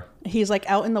Escobar. He's like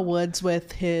out in the woods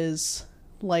with his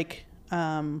like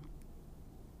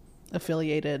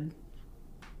affiliated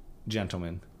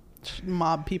gentlemen,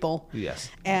 mob people. Yes.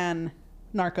 And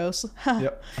Narcos.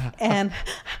 Yep.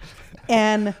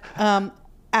 and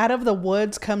out of the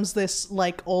woods comes this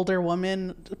like older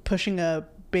woman pushing a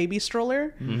baby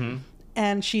stroller,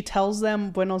 and she tells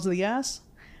them "Buenos dias."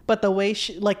 But the way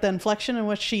she, like the inflection in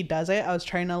which she does it, I was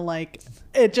trying to like,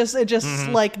 it just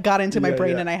like got into my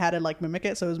brain, and I had to like mimic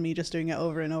it. So it was me just doing it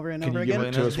over and over and over again. Give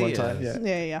it to us one time?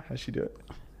 Yeah. How'd she do it?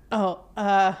 Oh,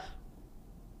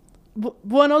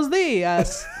 Buenos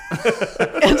dias.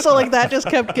 And so like that just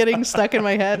kept getting stuck in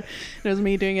my head. It was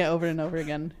me doing it over and over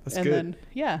again. That's and good.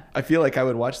 then I feel like I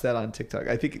would watch that on TikTok.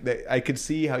 I think that I could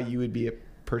see how you would be a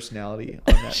personality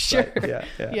on that Sure. site.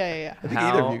 Yeah. I think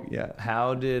either of you,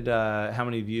 How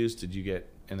many views did you get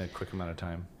in a quick amount of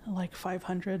time? Like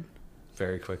 500.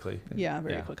 Very quickly. Yeah,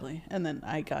 very quickly. And then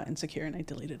I got insecure and I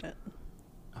deleted it.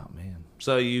 Oh man.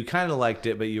 So you kind of liked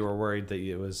it, but you were worried that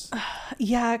it was.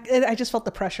 I just felt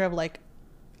the pressure of like,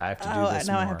 I have to do this.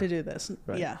 Now more. I have to do this.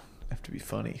 Right. Yeah. I have to be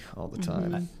funny all the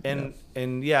time. And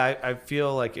I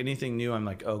feel like anything new, I'm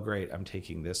like, oh great, I'm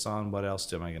taking this on. What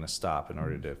else am I going to stop in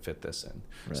order to fit this in?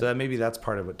 Right. So that maybe that's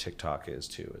part of what TikTok is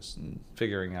too, is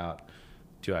figuring out,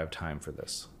 do I have time for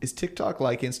this? Is TikTok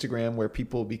like Instagram where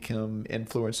people become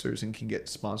influencers and can get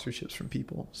sponsorships from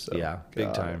people? So Yeah,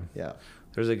 big time. Yeah.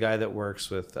 There's a guy that works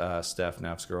with Steph,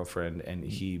 Naf's girlfriend, and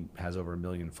he has over 1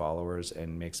 million followers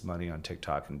and makes money on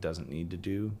TikTok and doesn't need to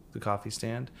do the coffee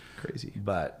stand. Crazy.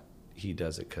 But he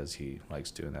does it because he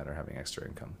likes doing that or having extra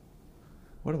income.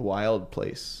 What a wild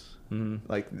place.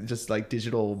 Like just like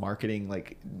digital marketing,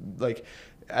 like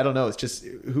I don't know, it's just,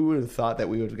 who would have thought that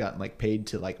we would have gotten like paid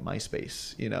to like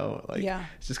MySpace, you know? Like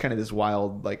it's just kind of this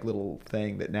wild like little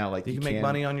thing that now like you can make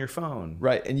money on your phone.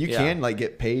 Right. And you can like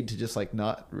get paid to just like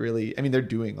not really, I mean they're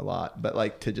doing a lot, but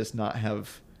like to just not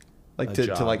have like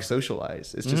to like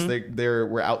socialize. It's just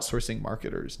we're outsourcing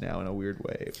marketers now in a weird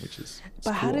way, which is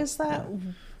But cool.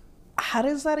 How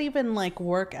does that even like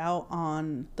work out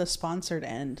on the sponsored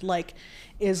end? Like,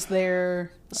 is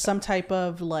there some type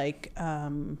of like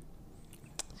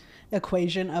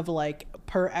equation of like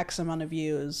per X amount of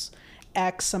views,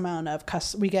 X amount of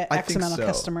we get X amount of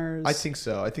customers? I think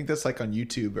so. I think that's like on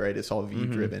YouTube, right? It's all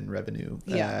V-driven revenue.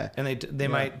 Yeah. And they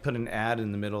might put an ad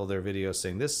in the middle of their video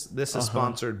saying this is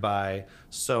sponsored by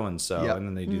so and so, and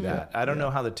then they do that. I don't know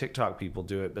how the TikTok people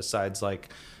do it besides like.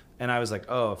 And I was like,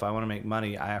 oh, if I want to make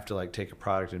money, I have to like take a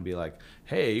product and be like,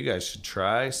 hey, you guys should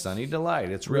try Sunny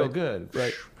Delight. It's real good.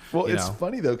 Right. Well, it's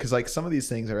funny though, because like some of these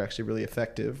things are actually really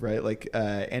effective, right? Like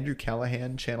Andrew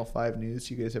Callahan, Channel 5 News.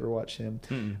 You guys ever watch him?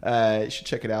 You should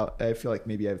check it out. I feel like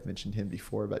maybe I've mentioned him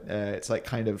before, but it's like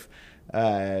kind of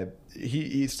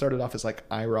he started off as like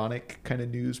ironic kind of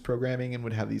news programming and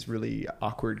would have these really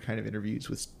awkward kind of interviews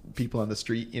with people on the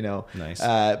street, you know. Nice.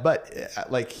 But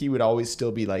like he would always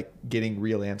still be like getting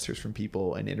real answers from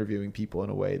people and interviewing people in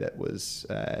a way that was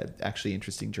actually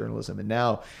interesting journalism. And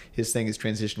now his thing is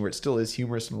transitioned where it still is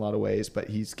humorous in a lot of ways, but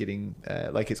he's getting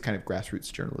like it's kind of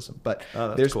grassroots journalism. But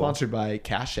they're sponsored by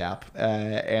Cash App,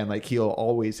 and like he'll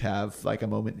always have like a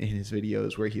moment in his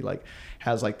videos where he like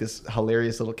has like this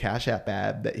hilarious little Cash App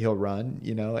ad that he'll run,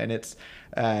 you know, and it's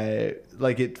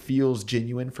like it feels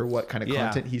genuine for what kind of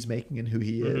content he's making and who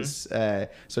he is, so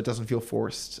it doesn't feel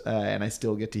forced, and I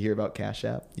still get to hear about Cash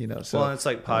App, you know. So well, and it's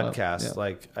like podcasts.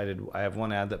 Like I have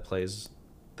one ad that plays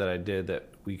that I did that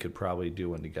we could probably do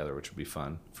one together, which would be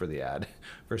fun for the ad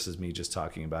versus me just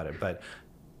talking about it, but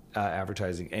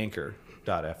advertising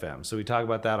Anchor.fm. So we talk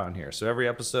about that on here. So every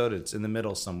episode, it's in the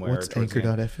middle somewhere. What's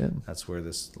Anchor.fm? That's where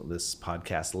this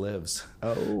podcast lives.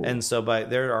 Oh. And so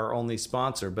they're our only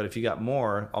sponsor. But if you got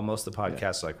more, most of the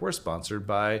podcasts are like, we're sponsored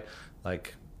by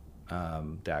like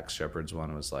Dax Shepard's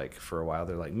one was like, for a while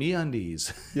they're like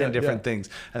MeUndies and different things,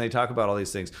 and they talk about all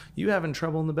these things. You having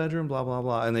trouble in the bedroom, blah blah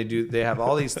blah, and they have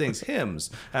all these things,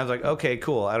 hymns. And I was like, okay,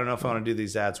 cool. I don't know if I want to do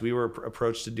these ads. We were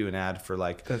approached to do an ad for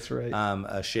like that's right,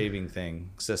 a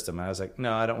shaving system. And I was like,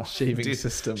 no, I don't want shaving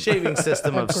system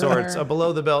of sorts, a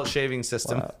below the belt shaving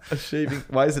system. Wow. A shaving.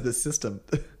 Why is it a system?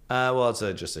 Well, it's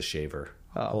just a shaver.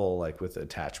 Whole like with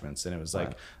attachments, and it was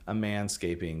like a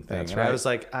manscaping thing. That's and right. I was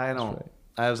like,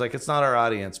 I was like, it's not our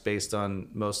audience based on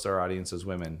most of our audience is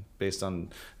women, based on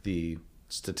the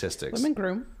statistics. Women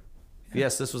groom.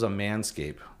 Yes, this was a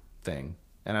Manscaped thing.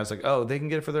 And I was like, oh, they can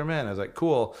get it for their men. I was like,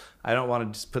 cool. I don't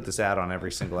want to just put this ad on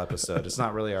every single episode. It's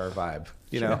not really our vibe,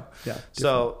 you know? Yeah.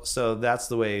 So that's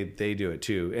the way they do it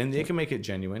too. And they can make it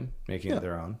genuine, making it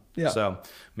their own. Yeah. So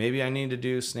maybe I need to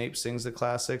do Snape Sings the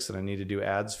Classics, and I need to do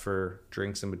ads for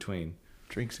Drinks in Between.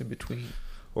 Drinks in Between.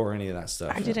 Or any of that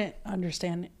stuff. I didn't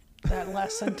understand that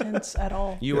last sentence at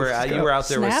all. You were out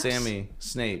there Snaps? with Sammy.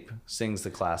 Snape sings the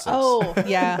classics. Oh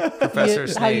yeah, Professor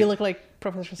Snape. How you look like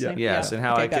Professor Yeah. Snape. Yes, and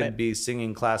how Okay, I got could it. be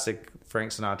singing classic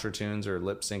Frank Sinatra tunes or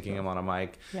lip syncing them on a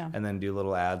mic, Yeah. and then do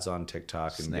little ads on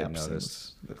TikTok and get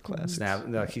noticed. The classics. Snap,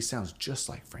 no, he sounds just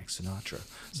like Frank Sinatra.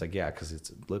 It's like, yeah, because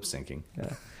it's lip syncing.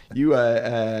 Yeah. You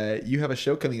have a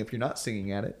show coming up. You're not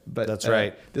singing at it, but That's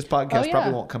right. This podcast Oh, yeah.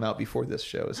 probably won't come out before this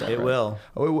show. Is that It right? will.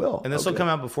 Oh, it will. And this will come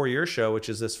out before your show, which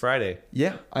is this Friday.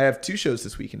 Yeah, I have 2 shows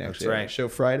this weekend actually. That's I have right. a show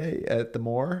Friday at the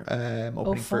Moore. I'm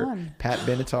opening for fun. Pat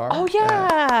Benatar. Oh,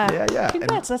 yeah. yeah.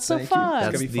 Congrats. That's so thank you. fun. It's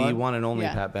That's gonna be the fun. one and only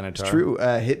Yeah. Pat Benatar. It's true.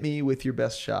 Hit me with your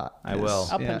best shot. I will.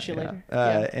 I'll punch you later.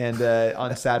 And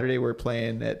on Saturday we're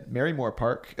playing at Marymore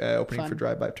Park, opening Fun. for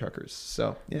Drive By Truckers.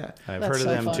 So yeah, I've That's heard of so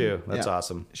them fun. too. That's Yeah.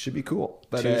 awesome. it should be cool.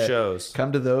 But 2 shows.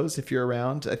 Come to those if you're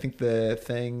around. I think the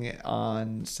thing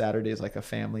on Saturday is like a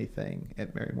family thing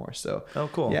at Marymore. So Oh,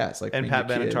 cool. Yeah, it's like and bring Pat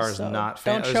your kids. Benatar is So not.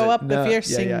 don't is show it- up if you're Yeah,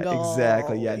 single.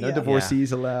 exactly. Yeah, no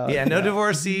divorcees allowed. Yeah, no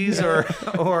divorcees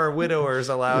or widowers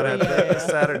allowed at the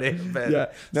Saturday event. Yeah,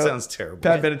 no, Sounds terrible.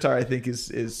 Pat Benatar, I think,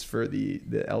 is for the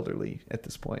elderly at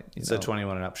this point. You It's know? a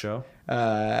 21 and up show.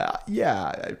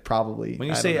 Yeah, probably. When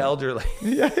you I say don't know. elderly,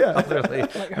 yeah, elderly,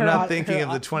 her I'm not au- thinking her of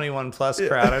the au- 21 plus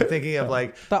crowd. I'm thinking of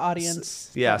like The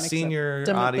audience. yeah, that makes it. senior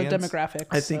The audience. demographics.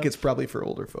 I think so. it's probably for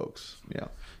older folks. Yeah,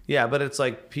 yeah, but it's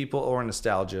like people or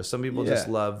nostalgia. Some people just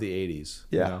Yeah. love the 80s.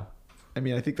 yeah. You know? I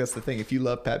mean, I think that's the thing. If you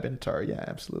love Pat Benatar, yeah,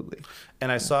 absolutely.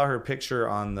 And I saw her picture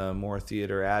on the Moore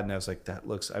Theater ad, and I was like, that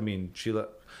looks. I mean, I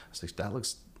was like, that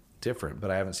looks different,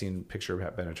 but I haven't seen a picture of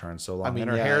Pat Benatar in so long. I mean,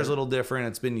 and her yeah. hair is a little different.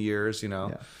 It's been years, you know,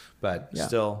 Yeah. but Yeah.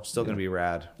 still gonna be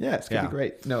rad. Yeah, it's gonna be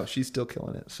great. No, she's still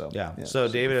killing it. So Yeah. yeah, So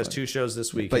super David has fun. 2 shows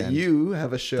this weekend. But you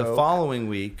have a show. the following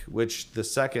week, which the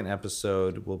second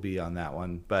episode will be on that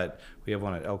one, but we have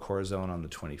one at El Corazon on the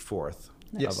 24th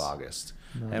Yes. of August.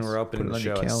 Nice. And we're opening Put it the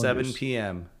on show your at 7 calendars.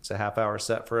 p.m. It's a half-hour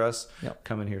set for us. Yep.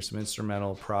 Come and hear some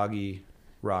instrumental proggy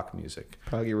rock music.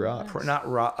 Proggy Rock. Not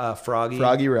froggy.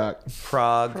 Froggy Rock.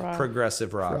 Prog, Prog.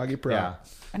 progressive rock. Froggy prog. Yeah.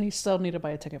 And you still need to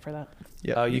buy a ticket for that.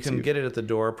 Yeah, You me can too. get it at the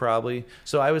door probably.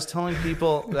 So I was telling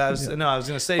people that I was going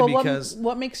to say But because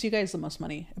what makes you guys the most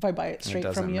money if I buy it it straight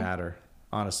doesn't from you? matter,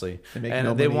 honestly. They make and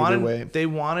no they money either way.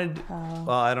 wanted well,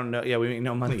 I don't know. Yeah, we make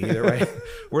no money either way.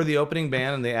 We're the opening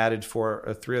band, and they added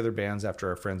 3 other bands after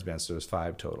our friends band, so it was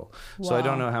 5 total. So I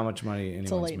don't Wow. know how much money a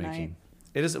anyone's late making. night.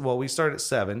 It is well. We start at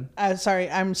 7. Sorry,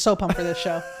 I'm so pumped for this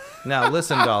show. Now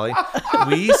listen, Dolly.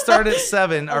 We start at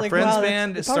 7. Our Like, friends wow,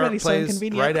 band it's already so plays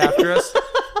inconvenient. right after us,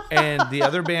 and the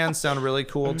other bands sound really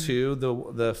cool too.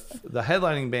 The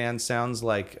headlining band sounds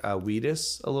like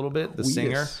Wheatus a little bit. The Wheatus.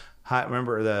 singer.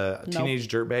 Remember the Nope. Teenage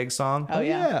Dirtbag song? Oh,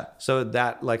 yeah. So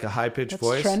that like a high pitched That's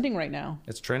voice. trending right now.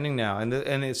 It's trending now, and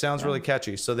it sounds really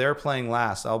catchy. So they're playing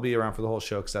last. I'll be around for the whole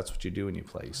show because that's what you do when you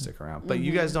play. You stick around, but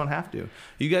you guys don't have to.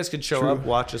 You guys could show True. up,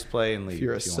 watch us play, and leave. If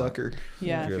you're a if you want. sucker.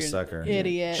 Yeah, If you're a an sucker.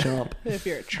 idiot, Chump. if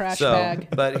you're a trash So, bag.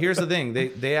 but here's the thing: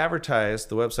 they advertised.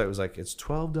 The website was like, it's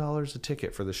 $12 a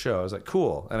ticket for the show. I was like,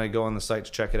 cool, and I go on the site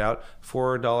to check it out.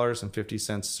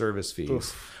 $4.50 service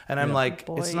fees, and I'm like,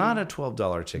 it's Boy. not a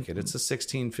 $12 ticket; it's a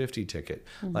 $16.50 ticket.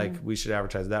 Like we should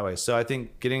advertise that way. So I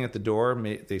think getting at the door,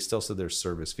 they still said there's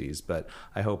service fees, but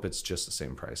I hope it's just the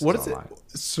same price. What as is online.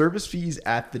 it? Service fees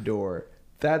at the door.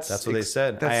 That's what they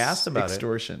said. I that's asked about it.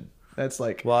 extortion. That's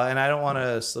like Well, and I don't want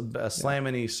to slam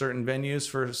any certain venues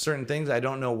for certain things. I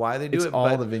don't know why they do it's it,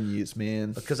 all but the venues,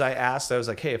 man. because I asked, I was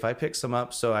like, hey, if I pick some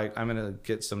up, so I'm going to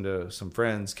get some to some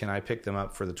friends, can I pick them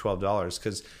up for the $12?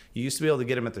 Because you used to be able to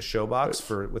get them at the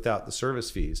showbox without the service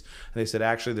fees. And they said,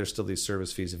 actually, there's still these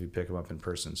service fees if you pick them up in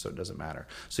person, so it doesn't matter.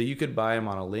 So you could buy them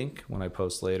on a link when I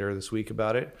post later this week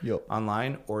about it Yep.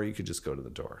 online, or you could just go to the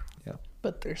door. Yeah.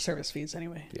 But there's service fees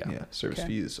anyway. Yeah. Service Okay.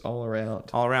 fees all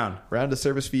around. All around. Round of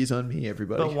service fees on me,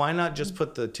 everybody. But why not just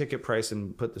put the ticket price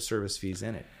and put the service fees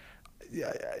in it?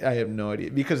 Yeah, I have no idea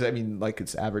because I mean, like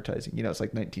it's advertising. You know, it's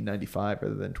like $19.95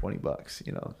 rather than $20.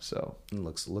 You know, so It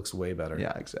looks way better.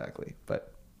 yeah, exactly.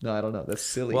 But no, I don't know. That's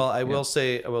silly. Well, I Yeah. will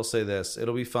say this.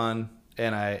 It'll be fun,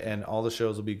 and all the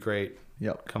shows will be great.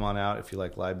 Yep. Come on out if you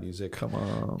like live music. Come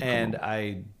on. And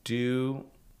I do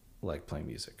like playing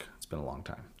music. It's been a long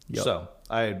time. Yep. So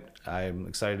I'm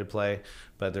excited to play,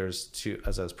 but there's two,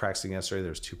 as I was practicing yesterday,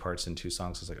 there's 2 parts in 2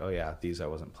 songs. I was like, oh yeah, these I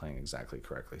wasn't playing exactly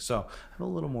correctly. So I have a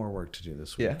little more work to do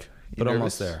this week, Yeah. You but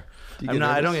almost nervous? there. Do you I'm get not,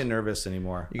 I don't nervous? get nervous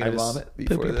anymore. You gonna I just- vomit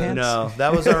before your the pants? No,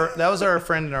 that was our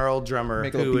friend and our old drummer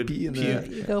Make a who little would pee-pee in puke.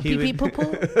 the- You go He pee pee would- poo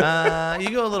poo. You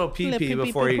go a little pee Little pee pee-pee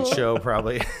before each poo-poo. show,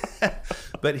 probably.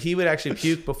 But he would actually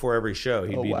puke before every show.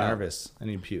 He'd Oh, be wow. nervous and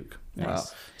he'd puke. Wow.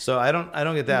 So I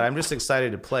don't get that. I'm just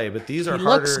excited to play. But these are He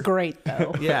harder. looks great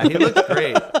though. Yeah, he looked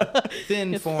great.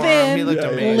 Thin form. Thin, He looked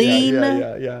amazing. lean.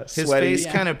 Yeah. His Sweaty. face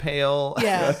kind of pale.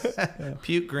 Yeah.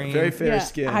 Puke green. Very fair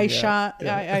skin. Eye yeah. shot.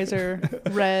 Yeah. Eyes are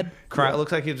red.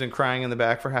 Looked like he's been crying in the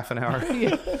back for half an hour.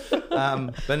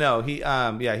 But no,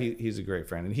 he's a great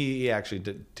friend, and he actually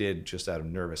did just out of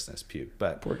nervousness puke.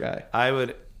 But Poor guy.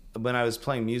 When I was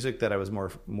playing music that I was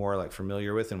more like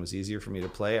familiar with and was easier for me to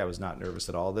play, I was not nervous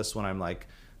at all. This one, I'm like,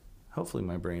 hopefully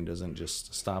my brain doesn't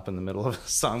just stop in the middle of a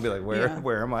song, and be like,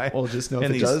 where am I? Well, just know in if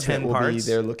it these does, 10 we'll be parts.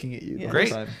 there looking at you. Yeah. The Great.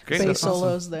 whole time. Great. Bass That's awesome.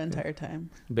 solos the entire time.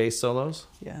 Bass solos.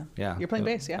 Yeah. Yeah, You're playing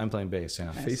bass, yeah? I'm playing bass.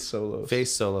 Yeah, Face solos.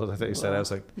 face solos. I thought you said. I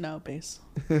was like, No bass.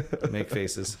 make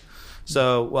faces.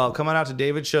 So, well, come on out to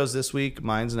David's shows this week.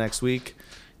 Mine's next week.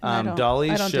 I don't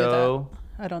Dolly's do show. that.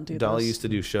 I don't do Dolly those. used to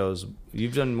do shows.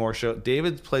 You've done more shows.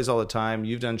 David plays all the time.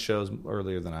 You've done shows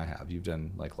earlier than I have. You've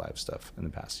done like live stuff in the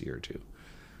past year or two.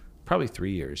 Probably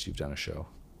 3 years you've done a show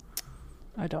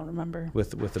I don't remember.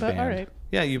 with the But, band. all right.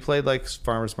 Yeah, you played like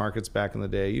farmers markets back in the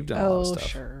day. You've done a lot Oh, of stuff.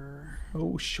 sure.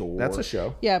 Oh, sure. That's a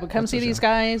show. Yeah, but come That's see a these show.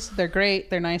 guys. They're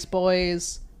great. They're nice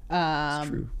boys.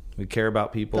 True. We care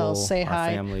about people. They'll say our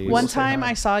hi. families. One will say time hi.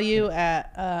 I saw you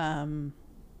at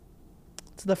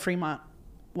it's the Fremont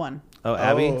one. Oh,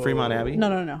 Abbey, Oh. Fremont Abbey.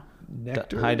 No.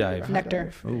 Nectar. High dive.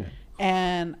 Nectar. Ooh.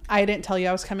 And I didn't tell you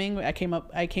I was coming. I came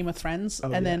with friends,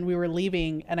 and yeah. then we were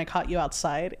leaving, and I caught you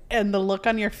outside, and the look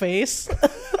on your face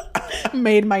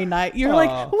made my night. You're like,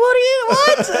 what?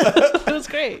 It was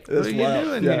great. That's What are you wild.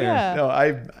 doing yeah. here? Yeah. No,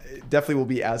 I definitely will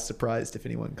be as surprised if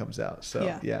anyone comes out. So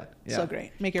Yeah. yeah. So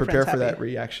great. Make your Prepare friends for happy. that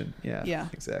reaction. Yeah. Yeah.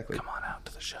 Exactly. Come on out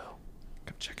to the show.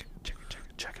 Come check it.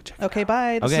 Okay,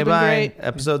 bye. This Okay, has been bye. great.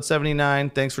 Episode 79.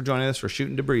 Thanks for joining us for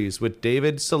Shooting Debris with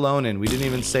David Salonen. We didn't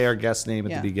even say our guest name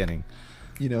at Yeah. the beginning.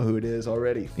 You know who it is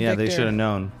already. Yeah, they Victor. should have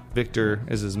known. Victor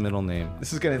is his middle name.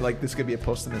 This is gonna be a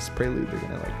Posthumous prelude. They're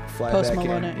gonna like fly Post back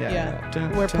Malone in. it.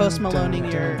 Yeah. We're Post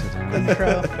Maloning your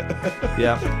intro.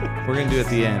 Yeah, we're going to do it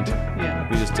at the end. Yeah.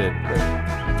 We just did.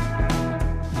 Great.